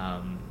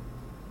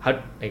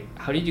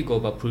 How did you go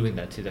about proving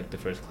that to like the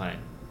first client?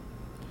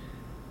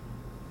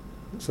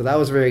 So that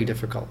was very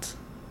difficult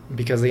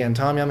because again,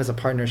 Tom Yum is a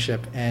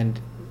partnership, and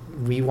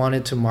we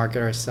wanted to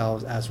market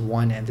ourselves as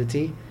one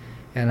entity.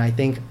 And I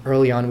think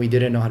early on we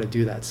didn't know how to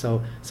do that.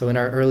 So in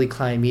our early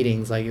client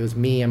meetings, like it was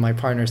me and my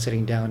partner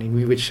sitting down, and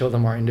we would show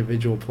them our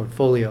individual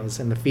portfolios.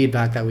 And the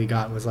feedback that we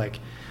got was like,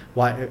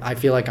 "Why? I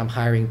feel like I'm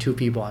hiring two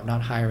people. I'm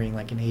not hiring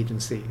like an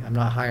agency. I'm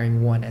not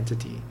hiring one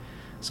entity."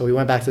 So we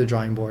went back to the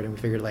drawing board, and we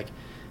figured like,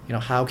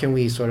 how can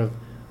we sort of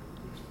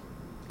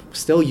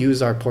still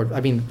use our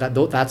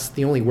that's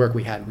the only work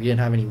we had. We didn't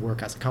have any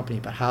work as a company,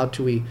 but how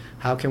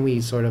can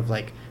we sort of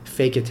like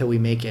fake it till we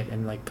make it,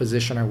 and like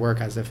position our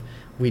work as if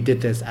we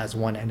did this as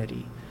one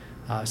entity.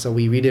 So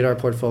we redid our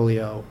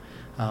portfolio,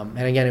 and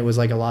again, it was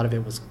like a lot of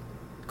it was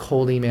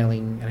cold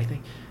emailing. And I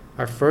think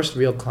our first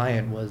real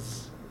client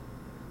was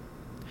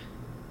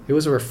a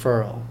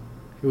referral.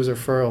 It was a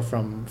referral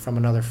from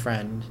another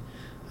friend,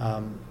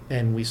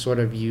 and we sort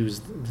of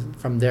used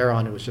from there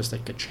on. It was just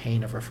like a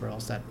chain of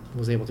referrals that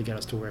was able to get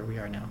us to where we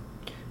are now.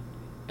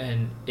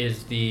 And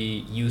is the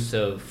use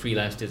of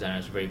freelance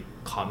designers a very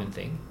common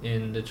thing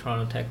in the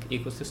Toronto tech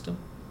ecosystem?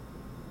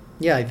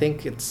 Yeah, I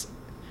think it's.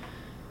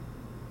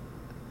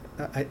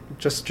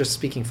 Just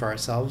speaking for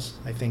ourselves,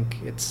 I think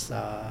it's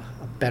a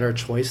better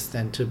choice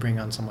than to bring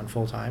on someone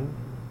full time.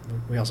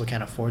 We also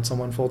can't afford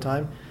someone full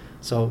time,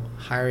 so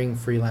hiring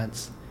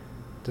freelance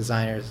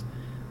designers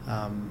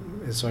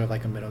is sort of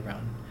like a middle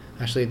ground.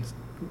 Actually,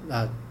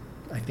 I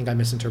think I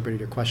misinterpreted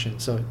your question.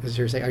 So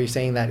are you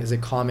saying that is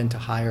it common to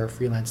hire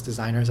freelance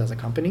designers as a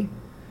company?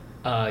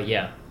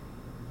 Yeah.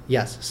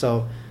 Yes.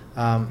 So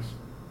I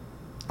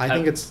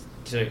think it's.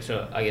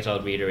 So I guess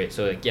I'll reiterate.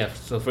 So like, yeah.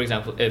 So for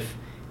example, if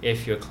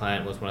your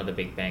client was one of the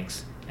big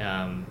banks,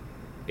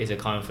 is it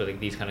common for like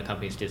these kind of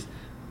companies to just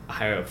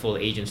hire a full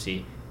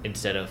agency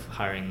instead of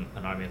hiring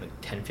an army of like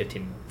 10,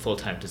 15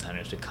 full-time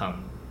designers to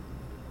come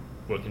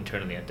work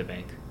internally at the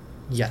bank?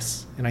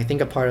 Yes, and I think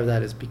a part of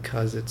that is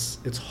because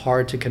it's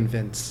hard to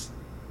convince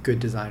good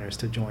designers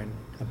to join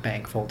a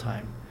bank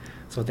full-time.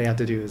 So what they have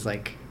to do is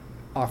like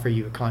offer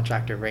you a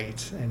contractor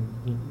rate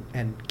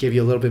and give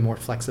you a little bit more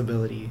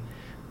flexibility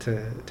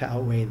to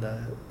outweigh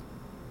the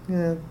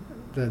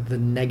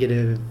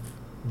negative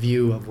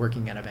view of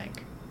working at a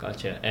bank.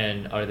 Gotcha.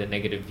 And are the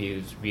negative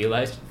views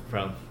realized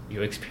from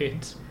your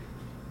experience?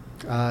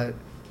 I'm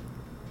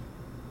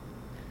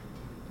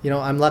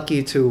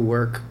lucky to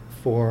work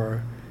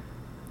for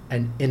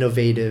an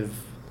innovative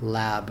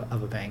lab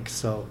of a bank.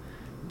 So,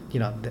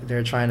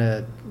 they're trying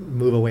to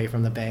move away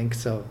from the bank.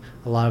 So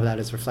a lot of that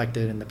is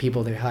reflected in the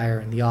people they hire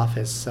in the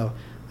office. So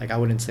like I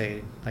wouldn't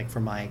say like for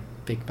my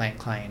big bank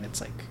client,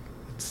 it's like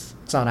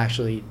it's not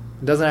actually,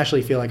 it doesn't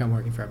actually feel like I'm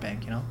working for a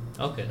bank,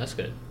 Okay, that's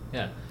good.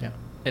 Yeah. Yeah.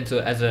 And so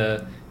as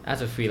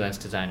a freelance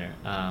designer,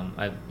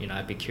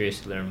 I'd be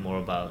curious to learn more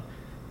about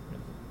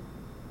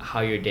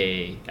how your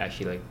day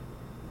actually like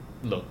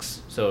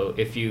looks. So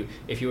if you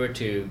were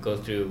to go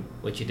through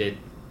what you did,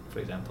 for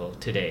example,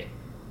 today,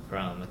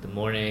 from like the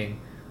morning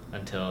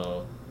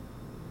until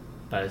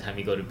by the time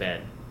you go to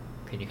bed,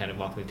 can you kind of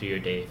walk me through your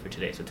day for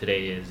today? So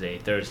today is a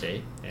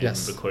Thursday, and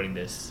yes. We're recording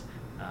this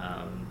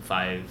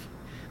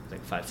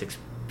 6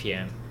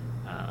 p.m.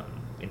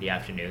 In the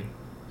afternoon.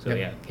 So yep.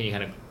 Yeah, can you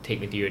kind of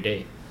take me through your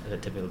day as a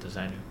typical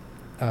designer?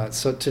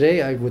 So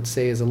today I would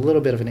say is a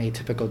little bit of an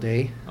atypical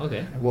day.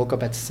 Okay. I woke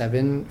up at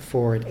 7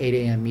 for an 8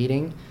 a.m.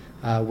 meeting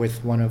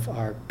with one of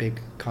our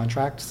big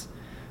contracts.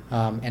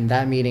 And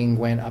that meeting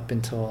went up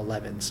until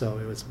 11. So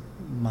it was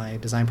my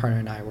design partner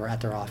and I were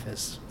at their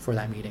office for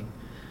that meeting.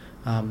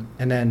 And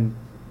then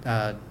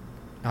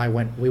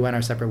we went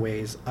our separate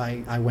ways.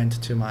 I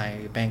went to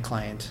my bank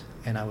client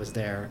and I was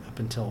there up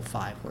until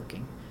 5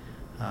 working.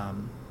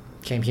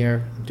 Came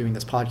here, I'm doing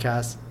this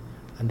podcast,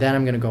 and then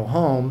I'm going to go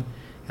home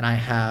and I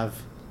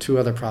have 2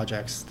 other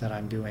projects that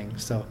I'm doing.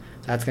 So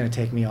that's going to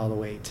take me all the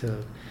way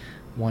to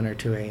 1 or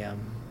 2 a.m.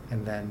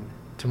 And then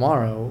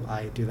tomorrow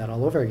I do that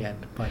all over again.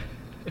 But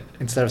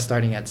instead of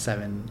starting at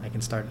 7, I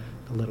can start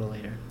a little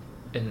later.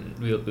 And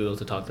we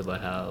also talked about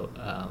how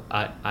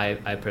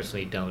I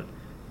personally don't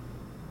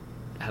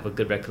have a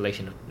good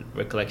recollection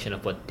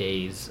of what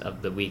days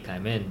of the week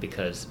I'm in,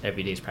 because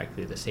every day is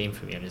practically the same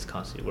for me. I'm just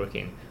constantly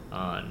working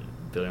on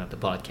building up the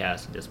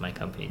podcast and just my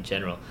company in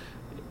general.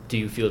 Do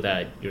you feel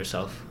that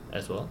yourself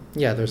as well?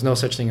 Yeah, there's no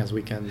such thing as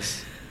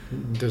weekends.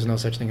 There's no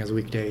such thing as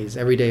weekdays.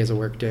 Every day is a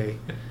work day.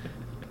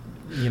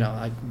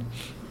 I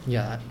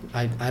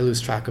lose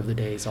track of the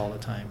days all the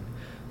time.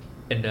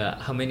 And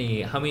how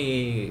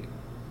many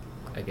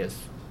I guess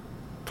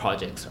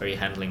projects are you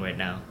handling right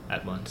now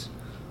at once?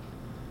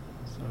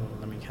 So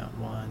let me count.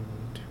 1,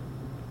 2.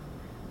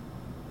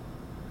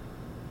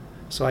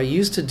 So I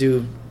used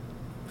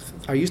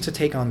to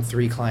take on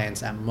 3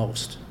 clients at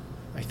most.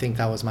 I think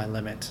that was my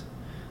limit.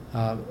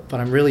 But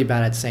I'm really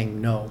bad at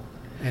saying no.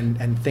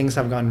 And things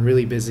have gotten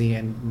really busy,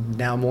 and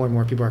now more and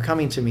more people are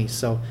coming to me.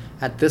 So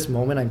at this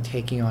moment, I'm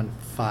taking on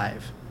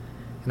 5,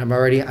 and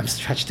I'm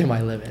stretched to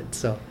my limit.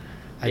 So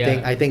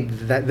I think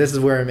that this is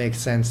where it makes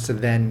sense to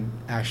then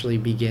actually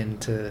begin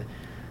to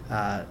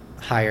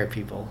hire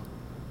people.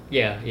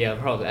 Yeah,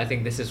 probably. I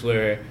think this is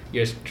where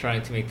you're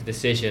trying to make the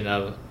decision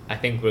of, I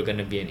think we're going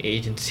to be an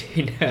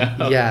agency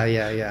now.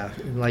 Yeah.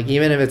 Like,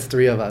 even if it's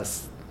 3 of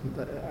us,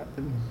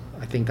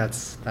 I think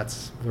that's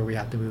where we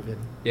have to move in.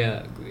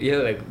 Yeah.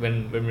 Like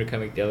when we were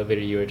coming to the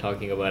elevator, you were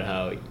talking about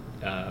how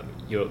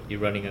you're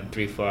running on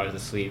 3-4 hours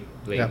of sleep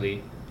lately.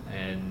 Yep.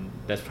 And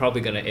that's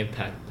probably going to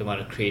impact the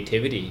amount of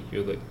creativity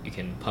you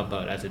can pump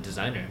out as a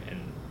designer. And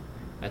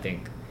I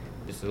think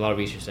there's a lot of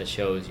research that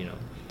shows,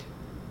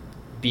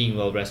 being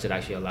well rested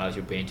actually allows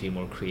your brain to be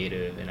more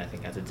creative. And I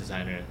think as a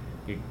designer,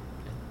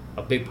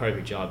 a big part of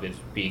your job is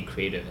being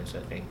creative. And so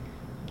I think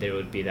there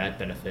would be that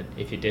benefit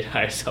if you did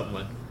hire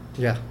someone.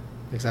 Yeah,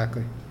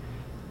 exactly.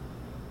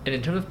 And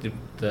in terms of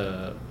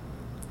the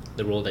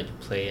role that you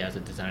play as a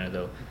designer,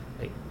 though,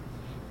 like,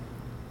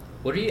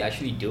 what are you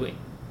actually doing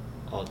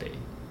all day?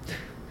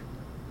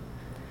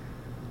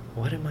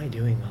 What am I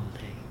doing all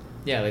day?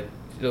 Yeah, like,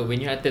 so when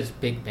you're at this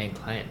big bank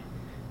client,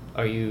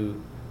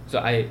 so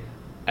I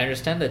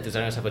understand that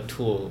designers have a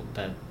tool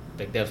that,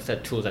 like, they have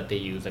set tools that they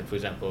use. Like, for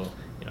example,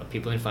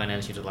 people in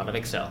finance use a lot of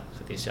Excel,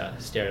 so they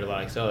stare at a lot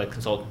of Excel. Like,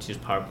 consultants use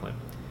PowerPoint.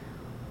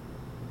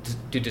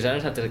 Do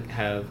designers have to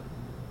have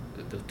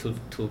the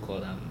tool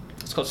called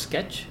it's called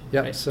Sketch?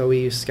 Yeah, right? So we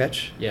use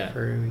Sketch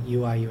for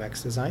UI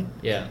UX design.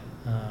 Yeah.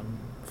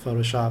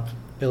 Photoshop,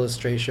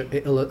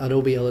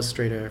 Adobe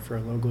Illustrator for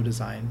logo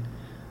design,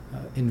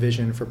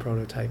 InVision for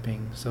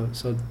prototyping. So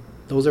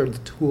those are the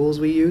tools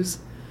we use.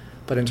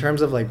 But in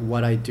terms of like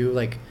what I do,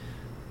 like,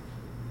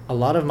 a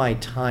lot of my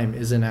time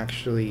isn't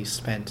actually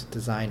spent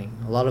designing.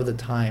 A lot of the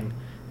time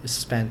is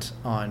spent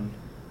on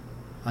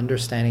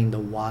understanding the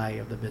why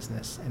of the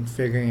business and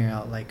figuring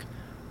out like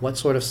what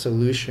sort of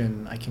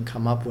solution I can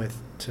come up with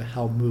to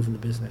help move the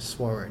business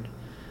forward.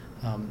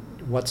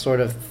 What sort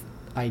of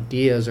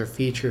ideas or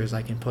features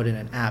I can put in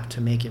an app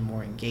to make it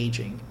more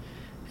engaging.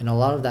 And a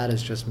lot of that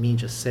is just me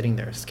just sitting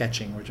there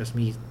sketching, or just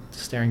me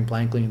staring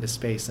blankly into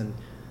space and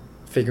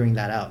figuring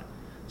that out.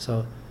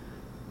 So,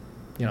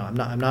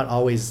 I'm not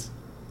always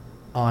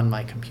on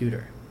my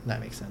computer, if that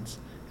makes sense.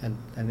 And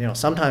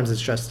sometimes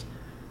it's just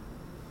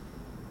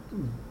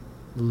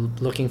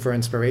looking for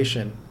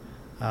inspiration.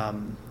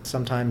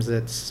 Sometimes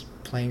it's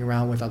playing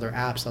around with other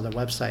apps, other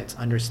websites,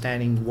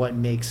 understanding what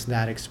makes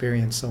that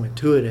experience so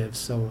intuitive,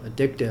 so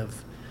addictive.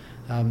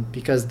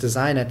 Because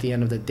design at the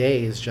end of the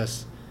day is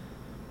just,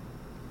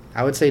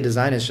 I would say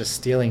design is just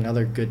stealing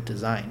other good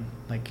design.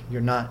 Like,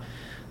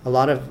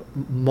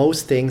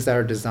 most things that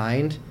are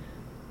designed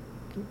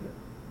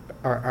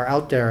are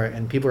out there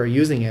and people are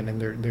using it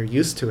and they're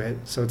used to it.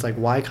 So it's like,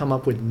 why come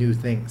up with new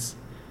things?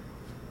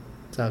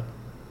 So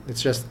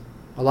it's just,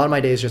 a lot of my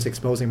day is just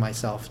exposing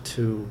myself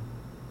to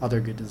other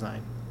good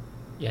design.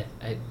 Yeah,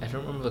 I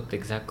don't remember what the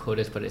exact quote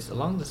is, but it's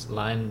along this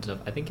lines of,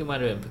 I think it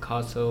might have been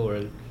Picasso, or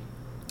I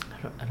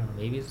don't know,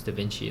 maybe it's Da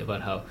Vinci,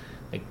 about how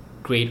like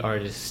great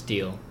artists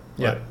steal.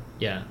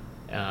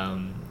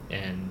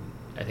 And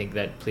I think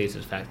that plays to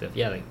the fact of,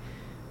 like,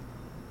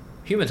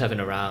 humans have been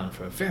around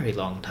for a very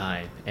long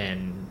time,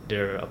 and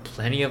there are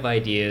plenty of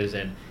ideas,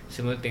 and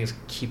similar things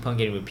keep on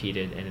getting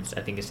repeated, and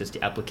I think it's just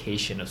the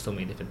application of so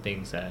many different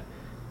things that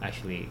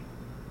actually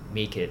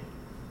make it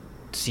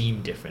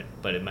seem different,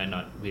 but it might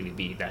not really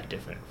be that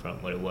different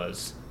from what it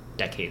was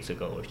decades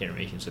ago or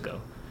generations ago.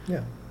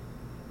 Yeah.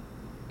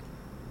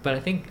 But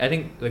I think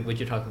like what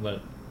you're talking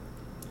about,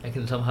 I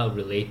can somehow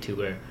relate to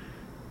where,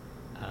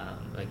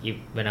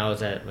 when I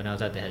was at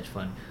the hedge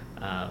fund,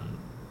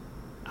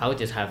 I would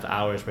just have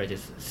hours where I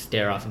just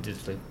stare off into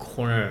this like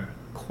corner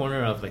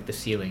of like the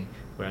ceiling,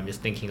 where I'm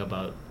just thinking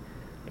about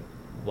like,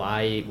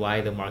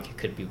 why the market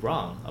could be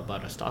wrong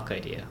about a stock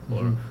idea,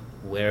 or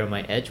where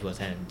my edge was,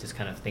 and just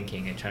kind of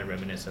thinking and trying to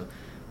reminisce of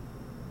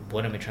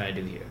what am I trying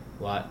to do here?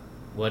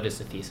 What is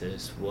the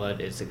thesis?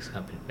 What is this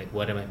company, like,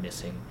 what am I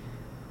missing?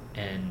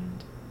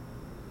 And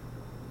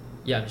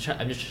yeah,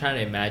 I'm just trying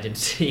to imagine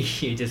seeing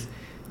you just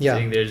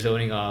sitting there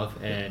zoning off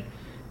and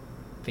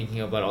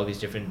thinking about all these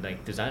different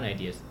like design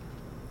ideas.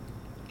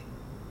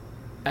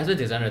 As a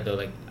designer though,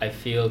 like I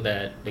feel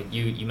that like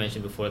you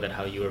mentioned before that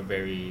how you were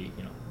very,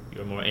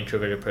 you're a more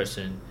introverted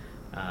person,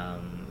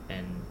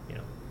 and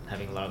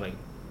having a lot of like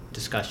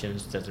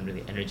discussions doesn't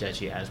really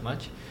energize you as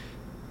much.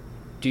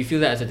 Do you feel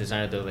that as a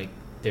designer though, like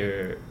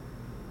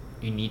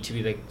you need to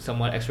be like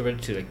somewhat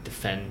extroverted to like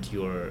defend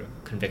your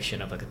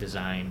conviction of like a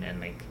design and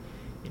like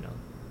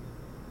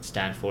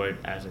stand for it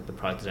as like the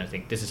product design? I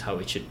think this is how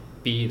it should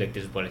be, like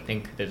this is what I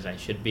think the design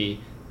should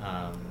be,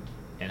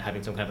 and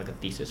having some kind of like a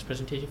thesis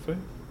presentation for it?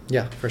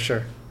 Yeah, for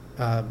sure.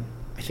 I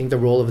think the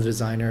role of the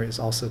designer is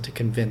also to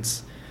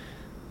convince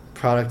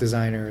product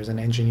designers and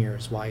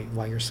engineers why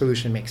your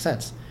solution makes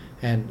sense.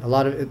 And a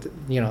lot of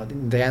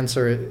it, the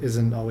answer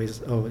isn't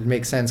always, it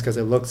makes sense because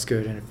it looks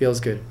good and it feels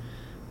good.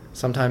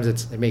 Sometimes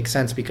it makes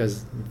sense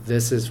because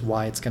this is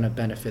why it's going to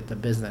benefit the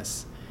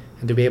business.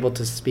 And to be able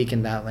to speak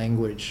in that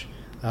language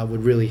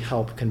would really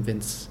help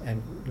convince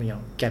and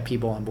get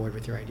people on board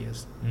with your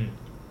ideas.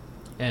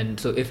 And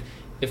so if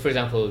for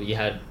example you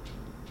had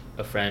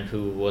a friend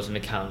who was an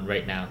accountant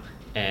right now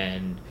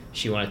and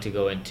she wanted to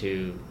go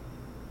into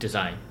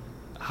design,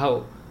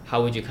 how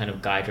would you kind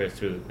of guide her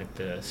through like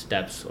the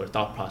steps or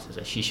thought process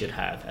that she should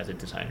have as a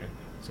designer?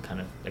 So kind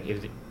of like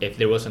if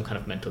there was some kind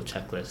of mental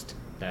checklist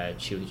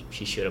that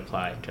she should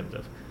apply in terms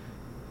of,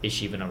 is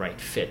she even a right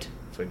fit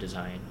for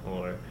design,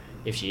 or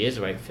if she is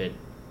a right fit,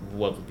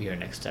 what would be her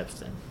next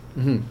steps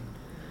then?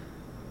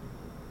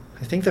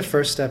 I think the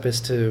first step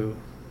is to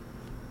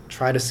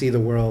try to see the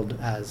world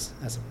as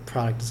a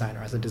product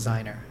designer, as a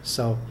designer.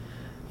 So,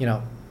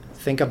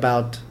 think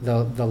about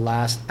the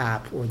last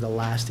app or the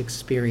last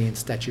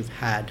experience that you've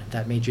had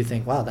that made you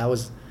think, wow, that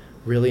was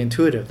really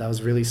intuitive, that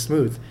was really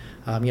smooth.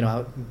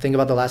 Think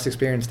about the last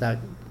experience that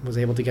was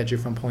able to get you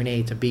from point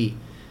A to B,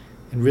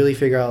 and really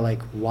figure out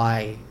like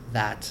why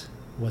that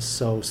was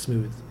so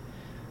smooth.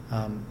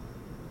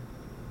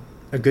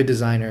 A good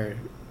designer's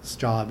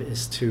job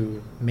is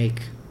to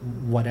make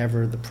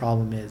whatever the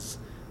problem is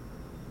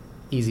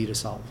easy to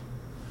solve.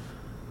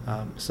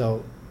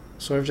 So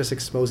sort of just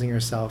exposing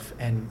yourself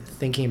and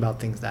thinking about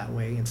things that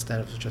way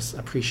instead of just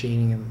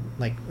appreciating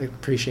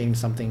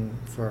something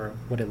for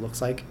what it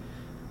looks like.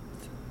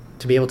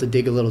 To be able to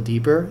dig a little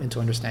deeper into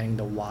understanding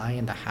the why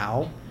and the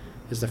how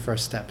is the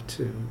first step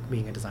to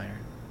being a designer.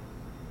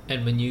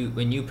 And when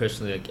you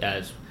personally, like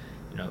as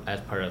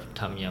part of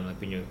Tom Yum,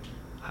 like when you're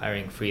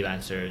hiring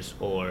freelancers,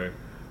 or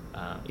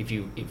if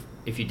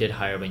you did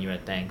hire when you were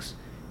at Thanks,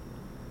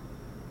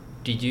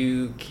 did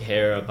you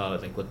care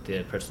about like what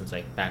the person's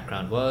like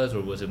background was,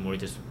 or was it more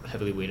just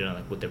heavily weighted on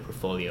like what their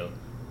portfolio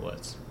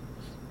was?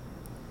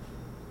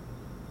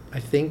 I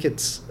think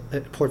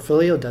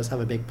portfolio does have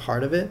a big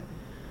part of it,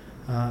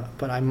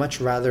 but I much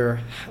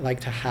rather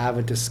like to have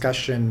a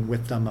discussion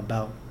with them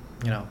about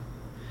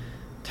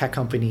tech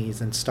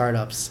companies and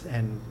startups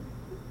and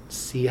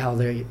see how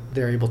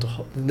they're able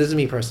to this is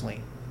me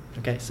personally,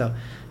 okay? So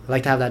I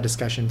like to have that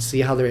discussion,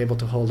 see how they're able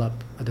to hold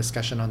up a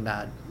discussion on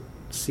that,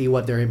 see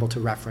what they're able to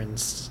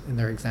reference in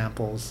their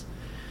examples.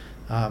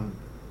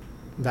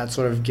 That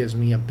sort of gives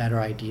me a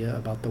better idea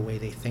about the way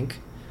they think,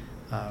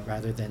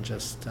 rather than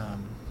just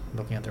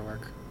looking at their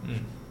work.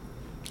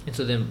 And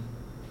so then,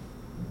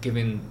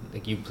 given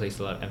like you place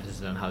a lot of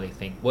emphasis on how they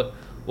think, what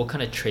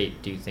kind of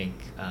trait do you think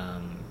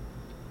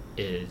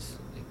is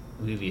like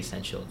really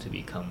essential to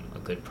become a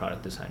good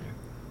product designer?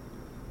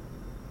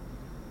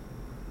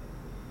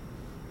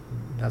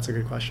 That's a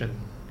good question.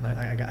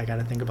 I got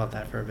to think about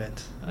that for a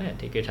bit. Oh yeah,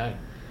 take your time.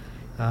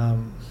 I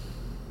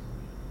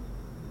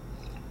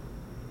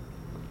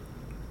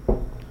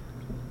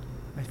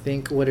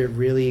think what it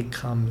really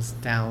comes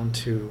down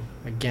to,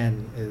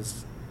 again,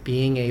 is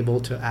being able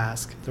to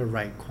ask the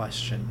right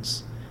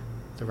questions,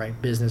 the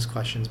right business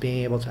questions,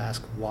 being able to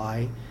ask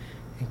why,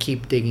 and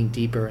keep digging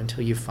deeper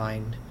until you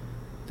find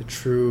the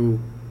true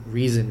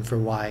reason for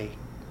why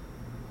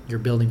you're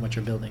building what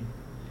you're building,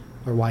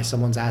 or why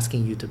someone's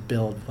asking you to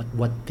build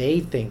what they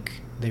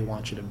think they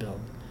want you to build.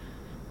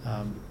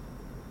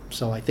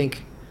 So I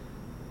think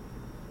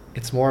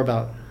it's more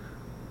about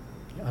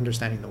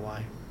understanding the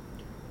why.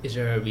 Is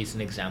there a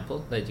recent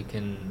example that you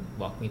can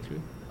walk me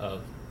through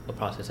of a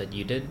process that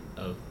you did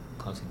of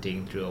constantly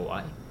digging through a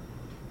why?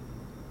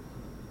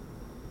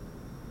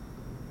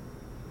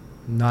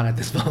 Not at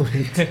this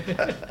moment.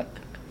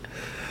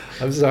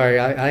 I'm sorry,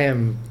 I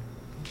am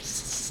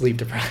sleep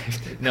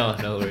deprived. No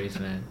worries,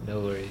 man. No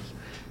worries.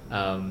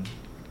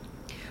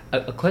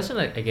 A question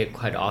I get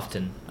quite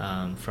often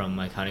from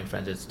my accounting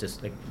friends is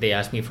just like they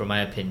ask me for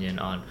my opinion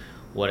on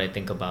what I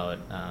think about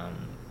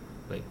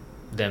like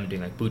them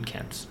doing like boot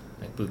camps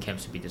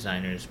to be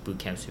designers, boot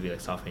camps to be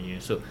like software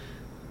engineers. So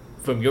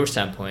from your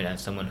standpoint as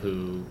someone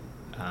who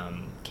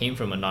came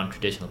from a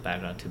non-traditional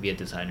background to be a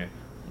designer.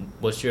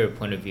 What's your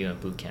point of view on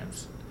boot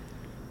camps?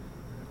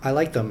 I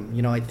like them.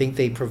 I think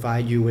they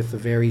provide you with a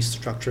very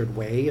structured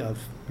way of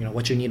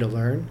what you need to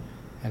learn,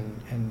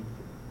 and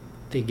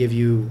they give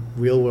you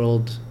real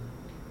world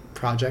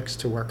projects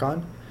to work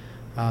on,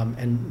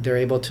 and they're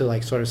able to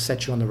like sort of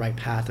set you on the right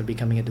path of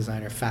becoming a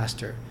designer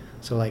faster.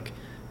 So like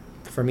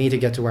for me to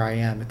get to where I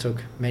am, it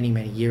took many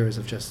years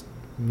of just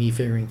me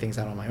figuring things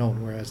out on my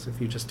own. Whereas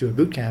if you just do a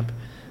boot camp,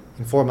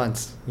 in 4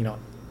 months,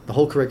 the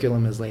whole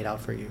curriculum is laid out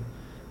for you.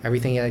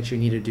 Everything that you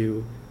need to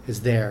do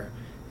is there.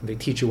 And they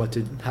teach you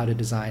how to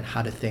design,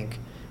 how to think.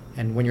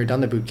 And when you're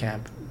done the boot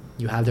camp,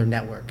 you have their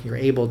network. You're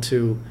able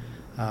to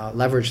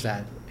leverage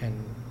that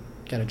and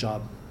get a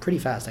job pretty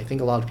fast. I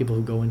think a lot of people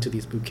who go into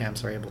these boot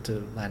camps are able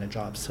to land a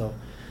job. So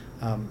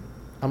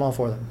I'm all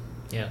for them.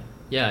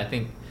 Yeah. I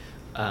think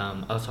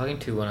I was talking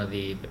to one of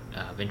the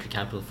venture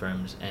capital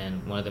firms,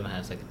 and one of them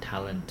has like a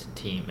talent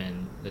team,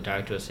 and the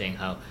director was saying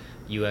how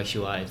UX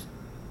UI is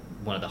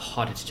one of the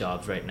hottest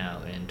jobs right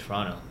now in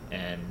Toronto,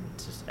 and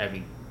just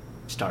every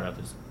startup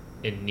is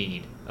in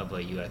need of a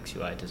UX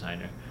UI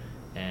designer.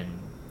 And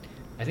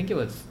I think it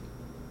was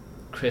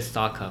Chris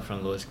Saka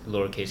from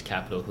Lowercase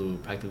Capital who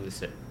practically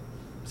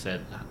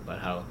said about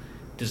how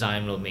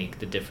design will make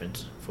the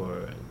difference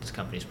for this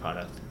company's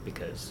product,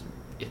 because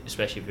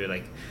especially if you're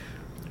like,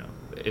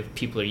 if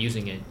people are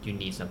using it, you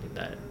need something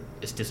that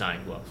is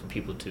designed well for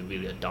people to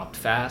really adopt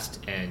fast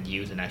and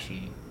use and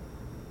actually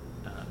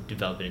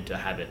develop it into a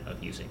habit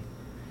of using.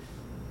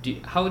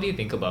 How do you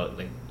think about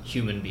like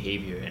human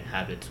behavior and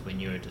habits when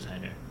you're a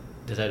designer?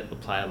 Does that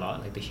apply a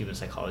lot, like the human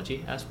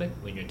psychology aspect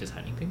when you're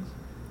designing things?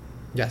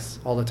 Yes,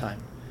 all the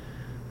time.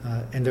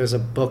 And there's a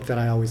book that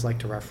I always like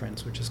to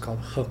reference, which is called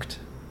Hooked.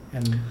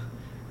 And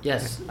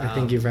yes, I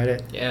think you've read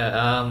it.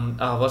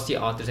 Yeah. What's the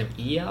author's name?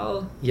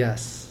 Eyal?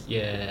 Yes.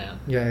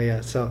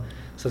 Yeah. So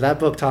that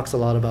book talks a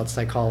lot about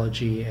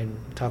psychology and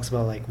talks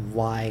about like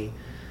why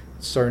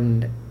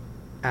certain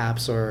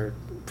apps or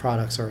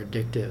products are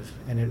addictive,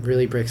 and it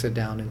really breaks it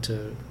down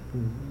into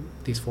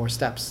these 4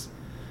 steps.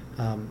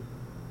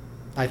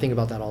 I think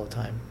about that all the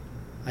time.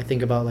 I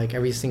think about like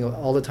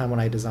all the time when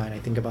I design, I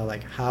think about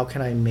like, how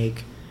can I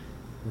make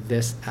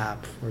this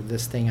app or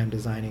this thing I'm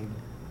designing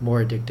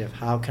more addictive?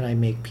 How can I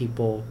make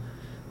people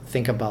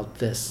think about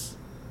this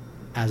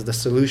as the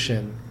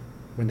solution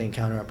when they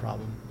encounter a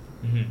problem?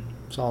 Mm-hmm.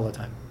 So all the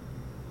time.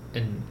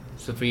 And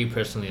so for you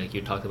personally, like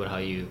you talked about how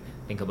you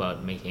think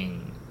about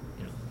making,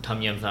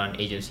 Tom Yum's not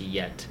an agency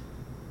yet,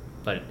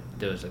 but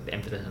there was like the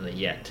emphasis on the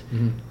yet.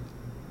 Mm-hmm.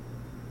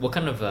 What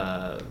kind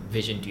of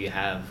vision do you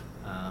have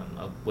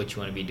of what you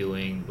want to be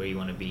doing, where you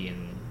want to be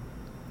in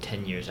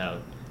 10 years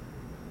out?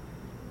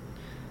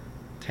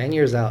 10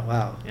 years out,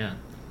 wow. Yeah.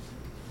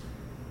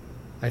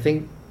 I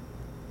think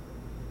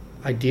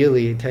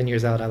ideally 10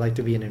 years out, I'd like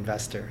to be an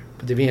investor.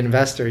 But to be an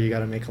investor, you got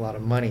to make a lot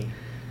of money.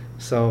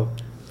 So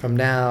from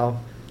now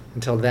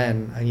until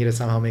then, I need to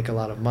somehow make a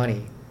lot of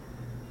money.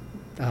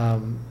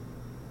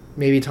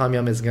 Maybe Tom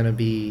Yum is going to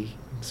be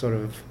sort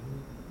of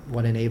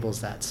what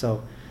enables that.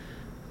 So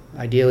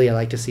ideally, I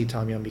like to see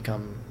Tom Yum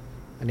become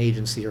an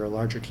agency or a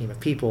larger team of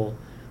people,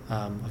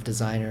 of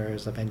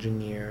designers, of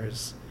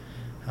engineers,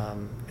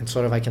 and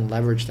sort of I can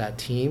leverage that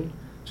team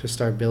to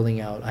start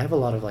building out. I have a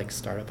lot of like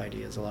startup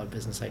ideas, a lot of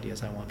business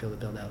ideas I want to be able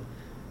to build out.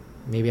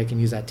 Maybe I can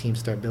use that team to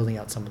start building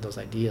out some of those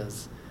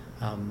ideas,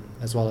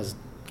 as well as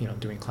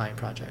doing client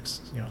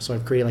projects. Sort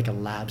of create like a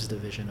labs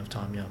division of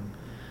Tom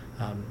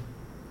Yum,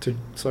 to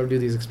sort of do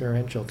these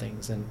experiential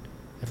things. And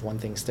if one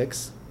thing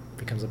sticks,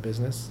 becomes a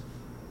business,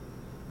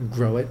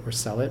 grow it or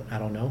sell it, I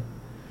don't know,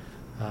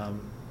 and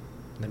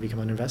then become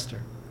an investor.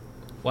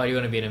 Why do you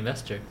want to be an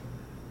investor?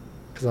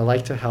 Because I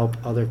like to help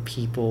other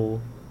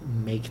people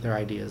make their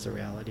ideas a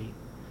reality.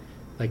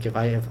 Like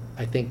I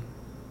think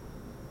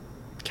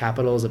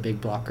capital is a big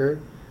blocker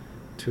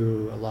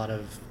to a lot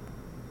of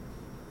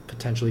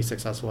potentially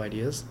successful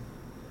ideas,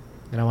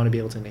 and I want to be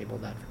able to enable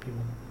that for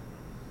people.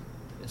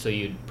 So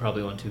you'd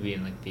probably want to be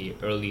in like the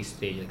early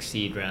stage, like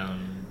seed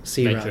round.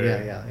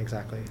 Yeah,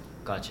 exactly.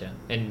 Gotcha.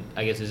 And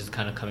I guess this is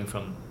kind of coming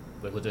from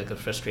like, was it like a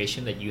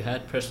frustration that you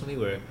had personally,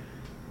 where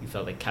you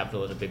felt like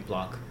capital was a big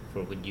block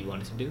for what you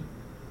wanted to do?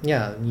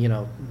 Yeah,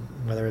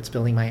 whether it's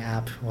building my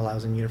app while I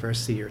was in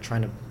university or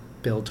trying to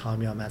build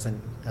Tom Yum as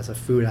a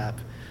food app,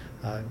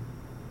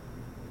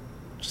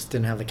 just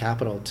didn't have the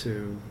capital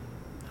to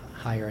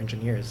hire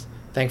engineers.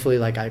 Thankfully,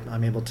 like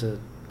I'm able to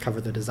cover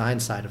the design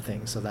side of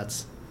things, so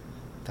that's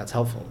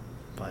helpful.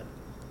 But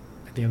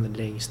at the end of the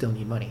day, you still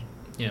need money.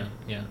 Yeah.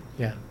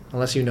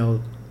 Unless you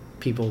know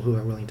people who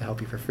are willing to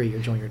help you for free or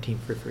join your team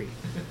for free.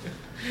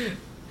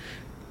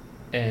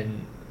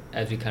 And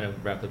as we kind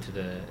of wrap up to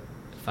the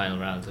final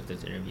rounds of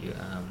this interview,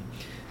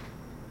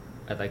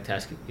 I'd like to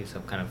ask you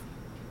some kind of,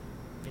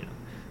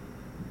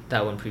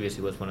 that one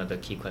previously was one of the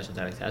key questions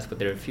I like to ask, but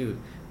there are a few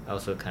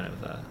also kind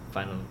of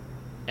final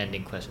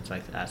ending questions I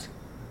like to ask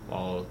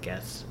all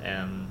guests.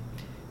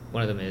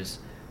 One of them is,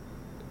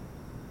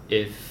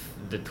 if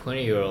the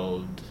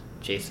 20-year-old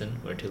Jason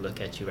were to look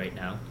at you right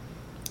now,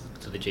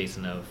 so the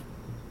Jason of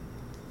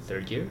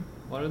third year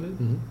Waterloo.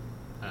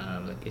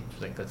 Mm-hmm. Like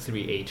it's like a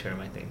 3A term,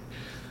 I think,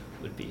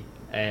 would be.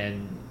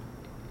 And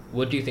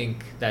what do you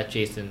think that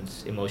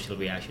Jason's emotional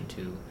reaction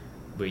to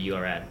where you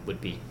are at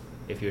would be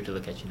if you were to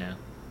look at you now?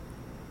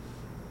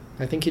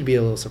 I think he'd be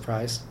a little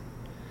surprised.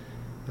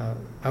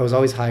 I was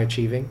always high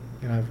achieving,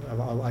 and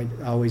I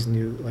always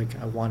knew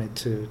like I wanted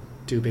to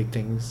do big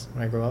things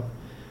when I grow up.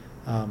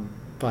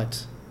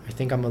 But I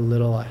think I'm a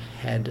little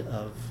ahead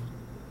of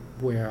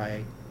where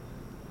I,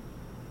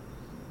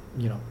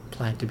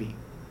 plan to be.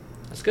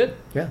 That's good.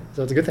 Yeah,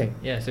 so it's a good thing.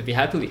 Yeah, so be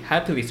happily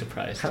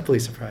surprised. Happily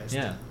surprised.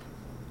 Yeah.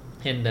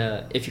 And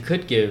if you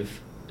could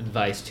give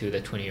advice to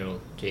the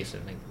 20-year-old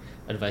Jason, like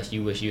advice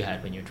you wish you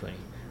had when you're 20,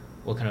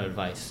 what kind of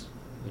advice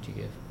would you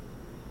give?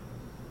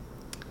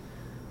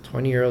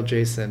 20-year-old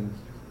Jason,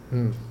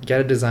 get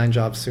a design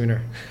job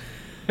sooner.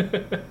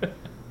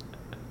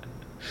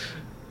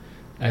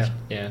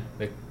 Yeah,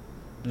 like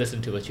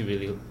listen to what you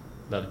really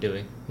love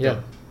doing.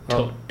 Yeah.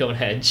 Don't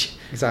hedge.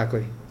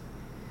 Exactly.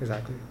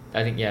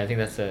 I think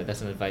that's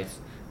an advice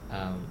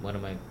one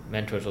of my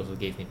mentors also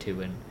gave me too,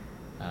 when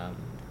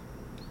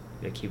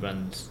like he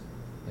runs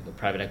like a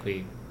private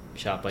equity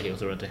shop, but he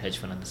also runs a hedge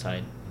fund on the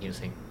side, and he was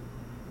saying,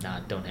 nah,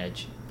 don't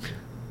hedge.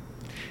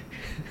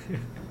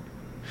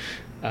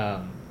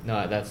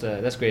 No,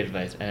 that's great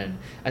advice, and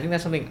I think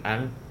that's something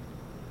I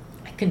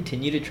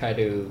continue to try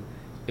to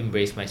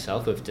embrace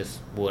myself with just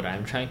what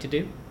I'm trying to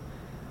do.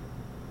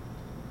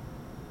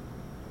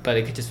 But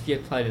it could just be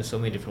applied in so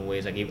many different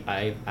ways. Like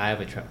I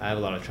have a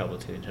lot of trouble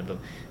too in terms of,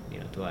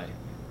 do I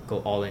go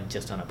all in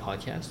just on a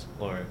podcast,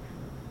 or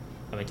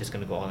am I just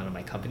gonna go all in on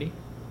my company,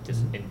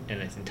 just in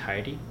its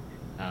entirety?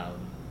 So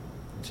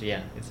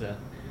yeah, it's a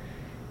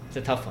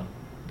tough one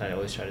that I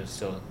always try to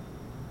still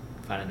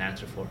find an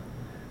answer for.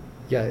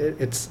 Yeah,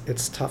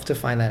 it's tough to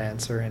find that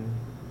answer, and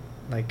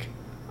like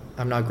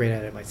I'm not great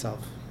at it myself.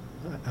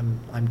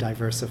 I'm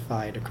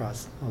diversified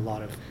across a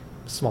lot of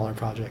smaller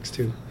projects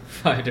too.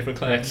 5 different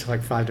clients.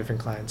 Like 5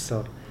 different clients.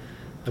 So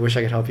I wish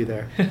I could help you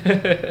there.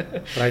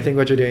 But I think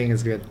what you're doing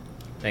is good.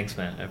 Thanks,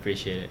 man. I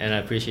appreciate it, and I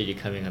appreciate you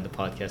coming on the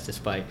podcast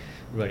despite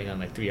running on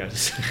like 3 hours of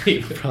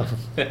sleep. No problem.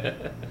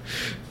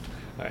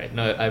 All right.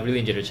 No, I really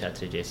enjoyed our chat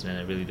today, Jason, and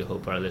I really do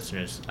hope our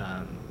listeners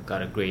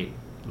got a great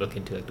look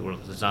into like the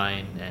world of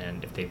design,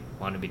 and if they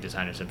want to be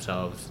designers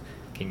themselves,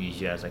 can use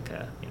you as like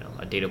a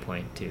data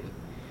point to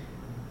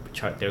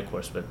chart their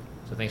course with.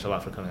 So thanks a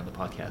lot for coming on the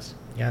podcast.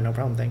 Yeah, no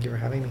problem. Thank you for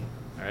having me.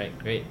 All right,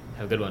 great.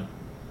 Have a good one.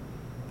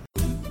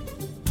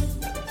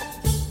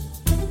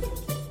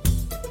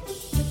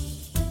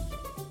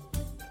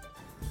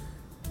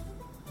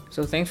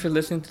 So thanks for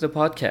listening to the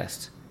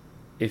podcast.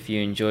 If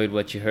you enjoyed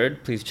what you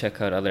heard, please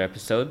check out other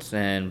episodes,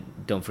 and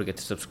don't forget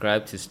to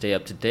subscribe to stay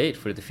up to date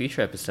for the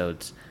future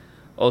episodes.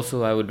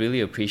 Also, I would really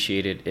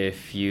appreciate it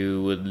if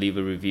you would leave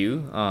a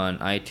review on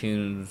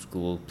iTunes,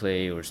 Google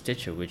Play, or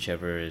Stitcher,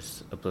 whichever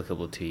is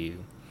applicable to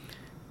you.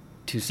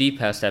 To see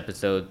past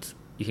episodes,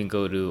 you can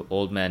go to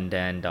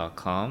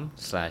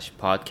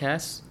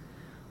oldmandan.com/podcasts.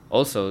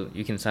 Also,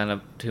 you can sign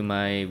up to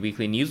my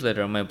weekly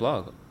newsletter on my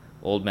blog,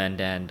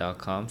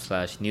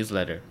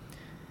 oldmandan.com/newsletter.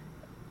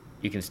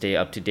 You can stay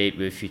up to date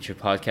with future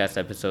podcast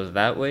episodes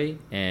that way,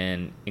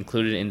 and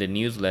included in the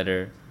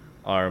newsletter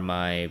are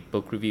my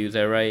book reviews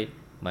I write,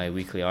 my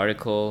weekly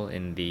article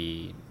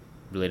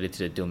related to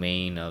the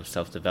domain of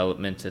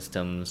self-development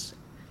systems,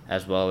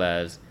 as well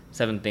as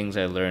 7 things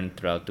I learned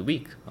throughout the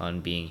week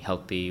on being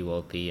healthy,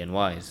 wealthy, and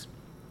wise.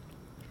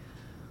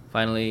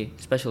 Finally,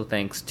 special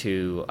thanks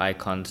to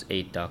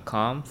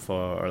icons8.com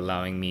for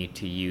allowing me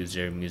to use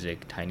their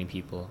music Tiny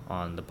People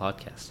on the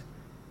podcast.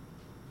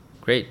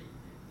 Great.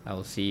 I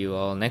will see you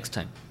all next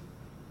time.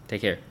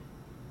 Take care.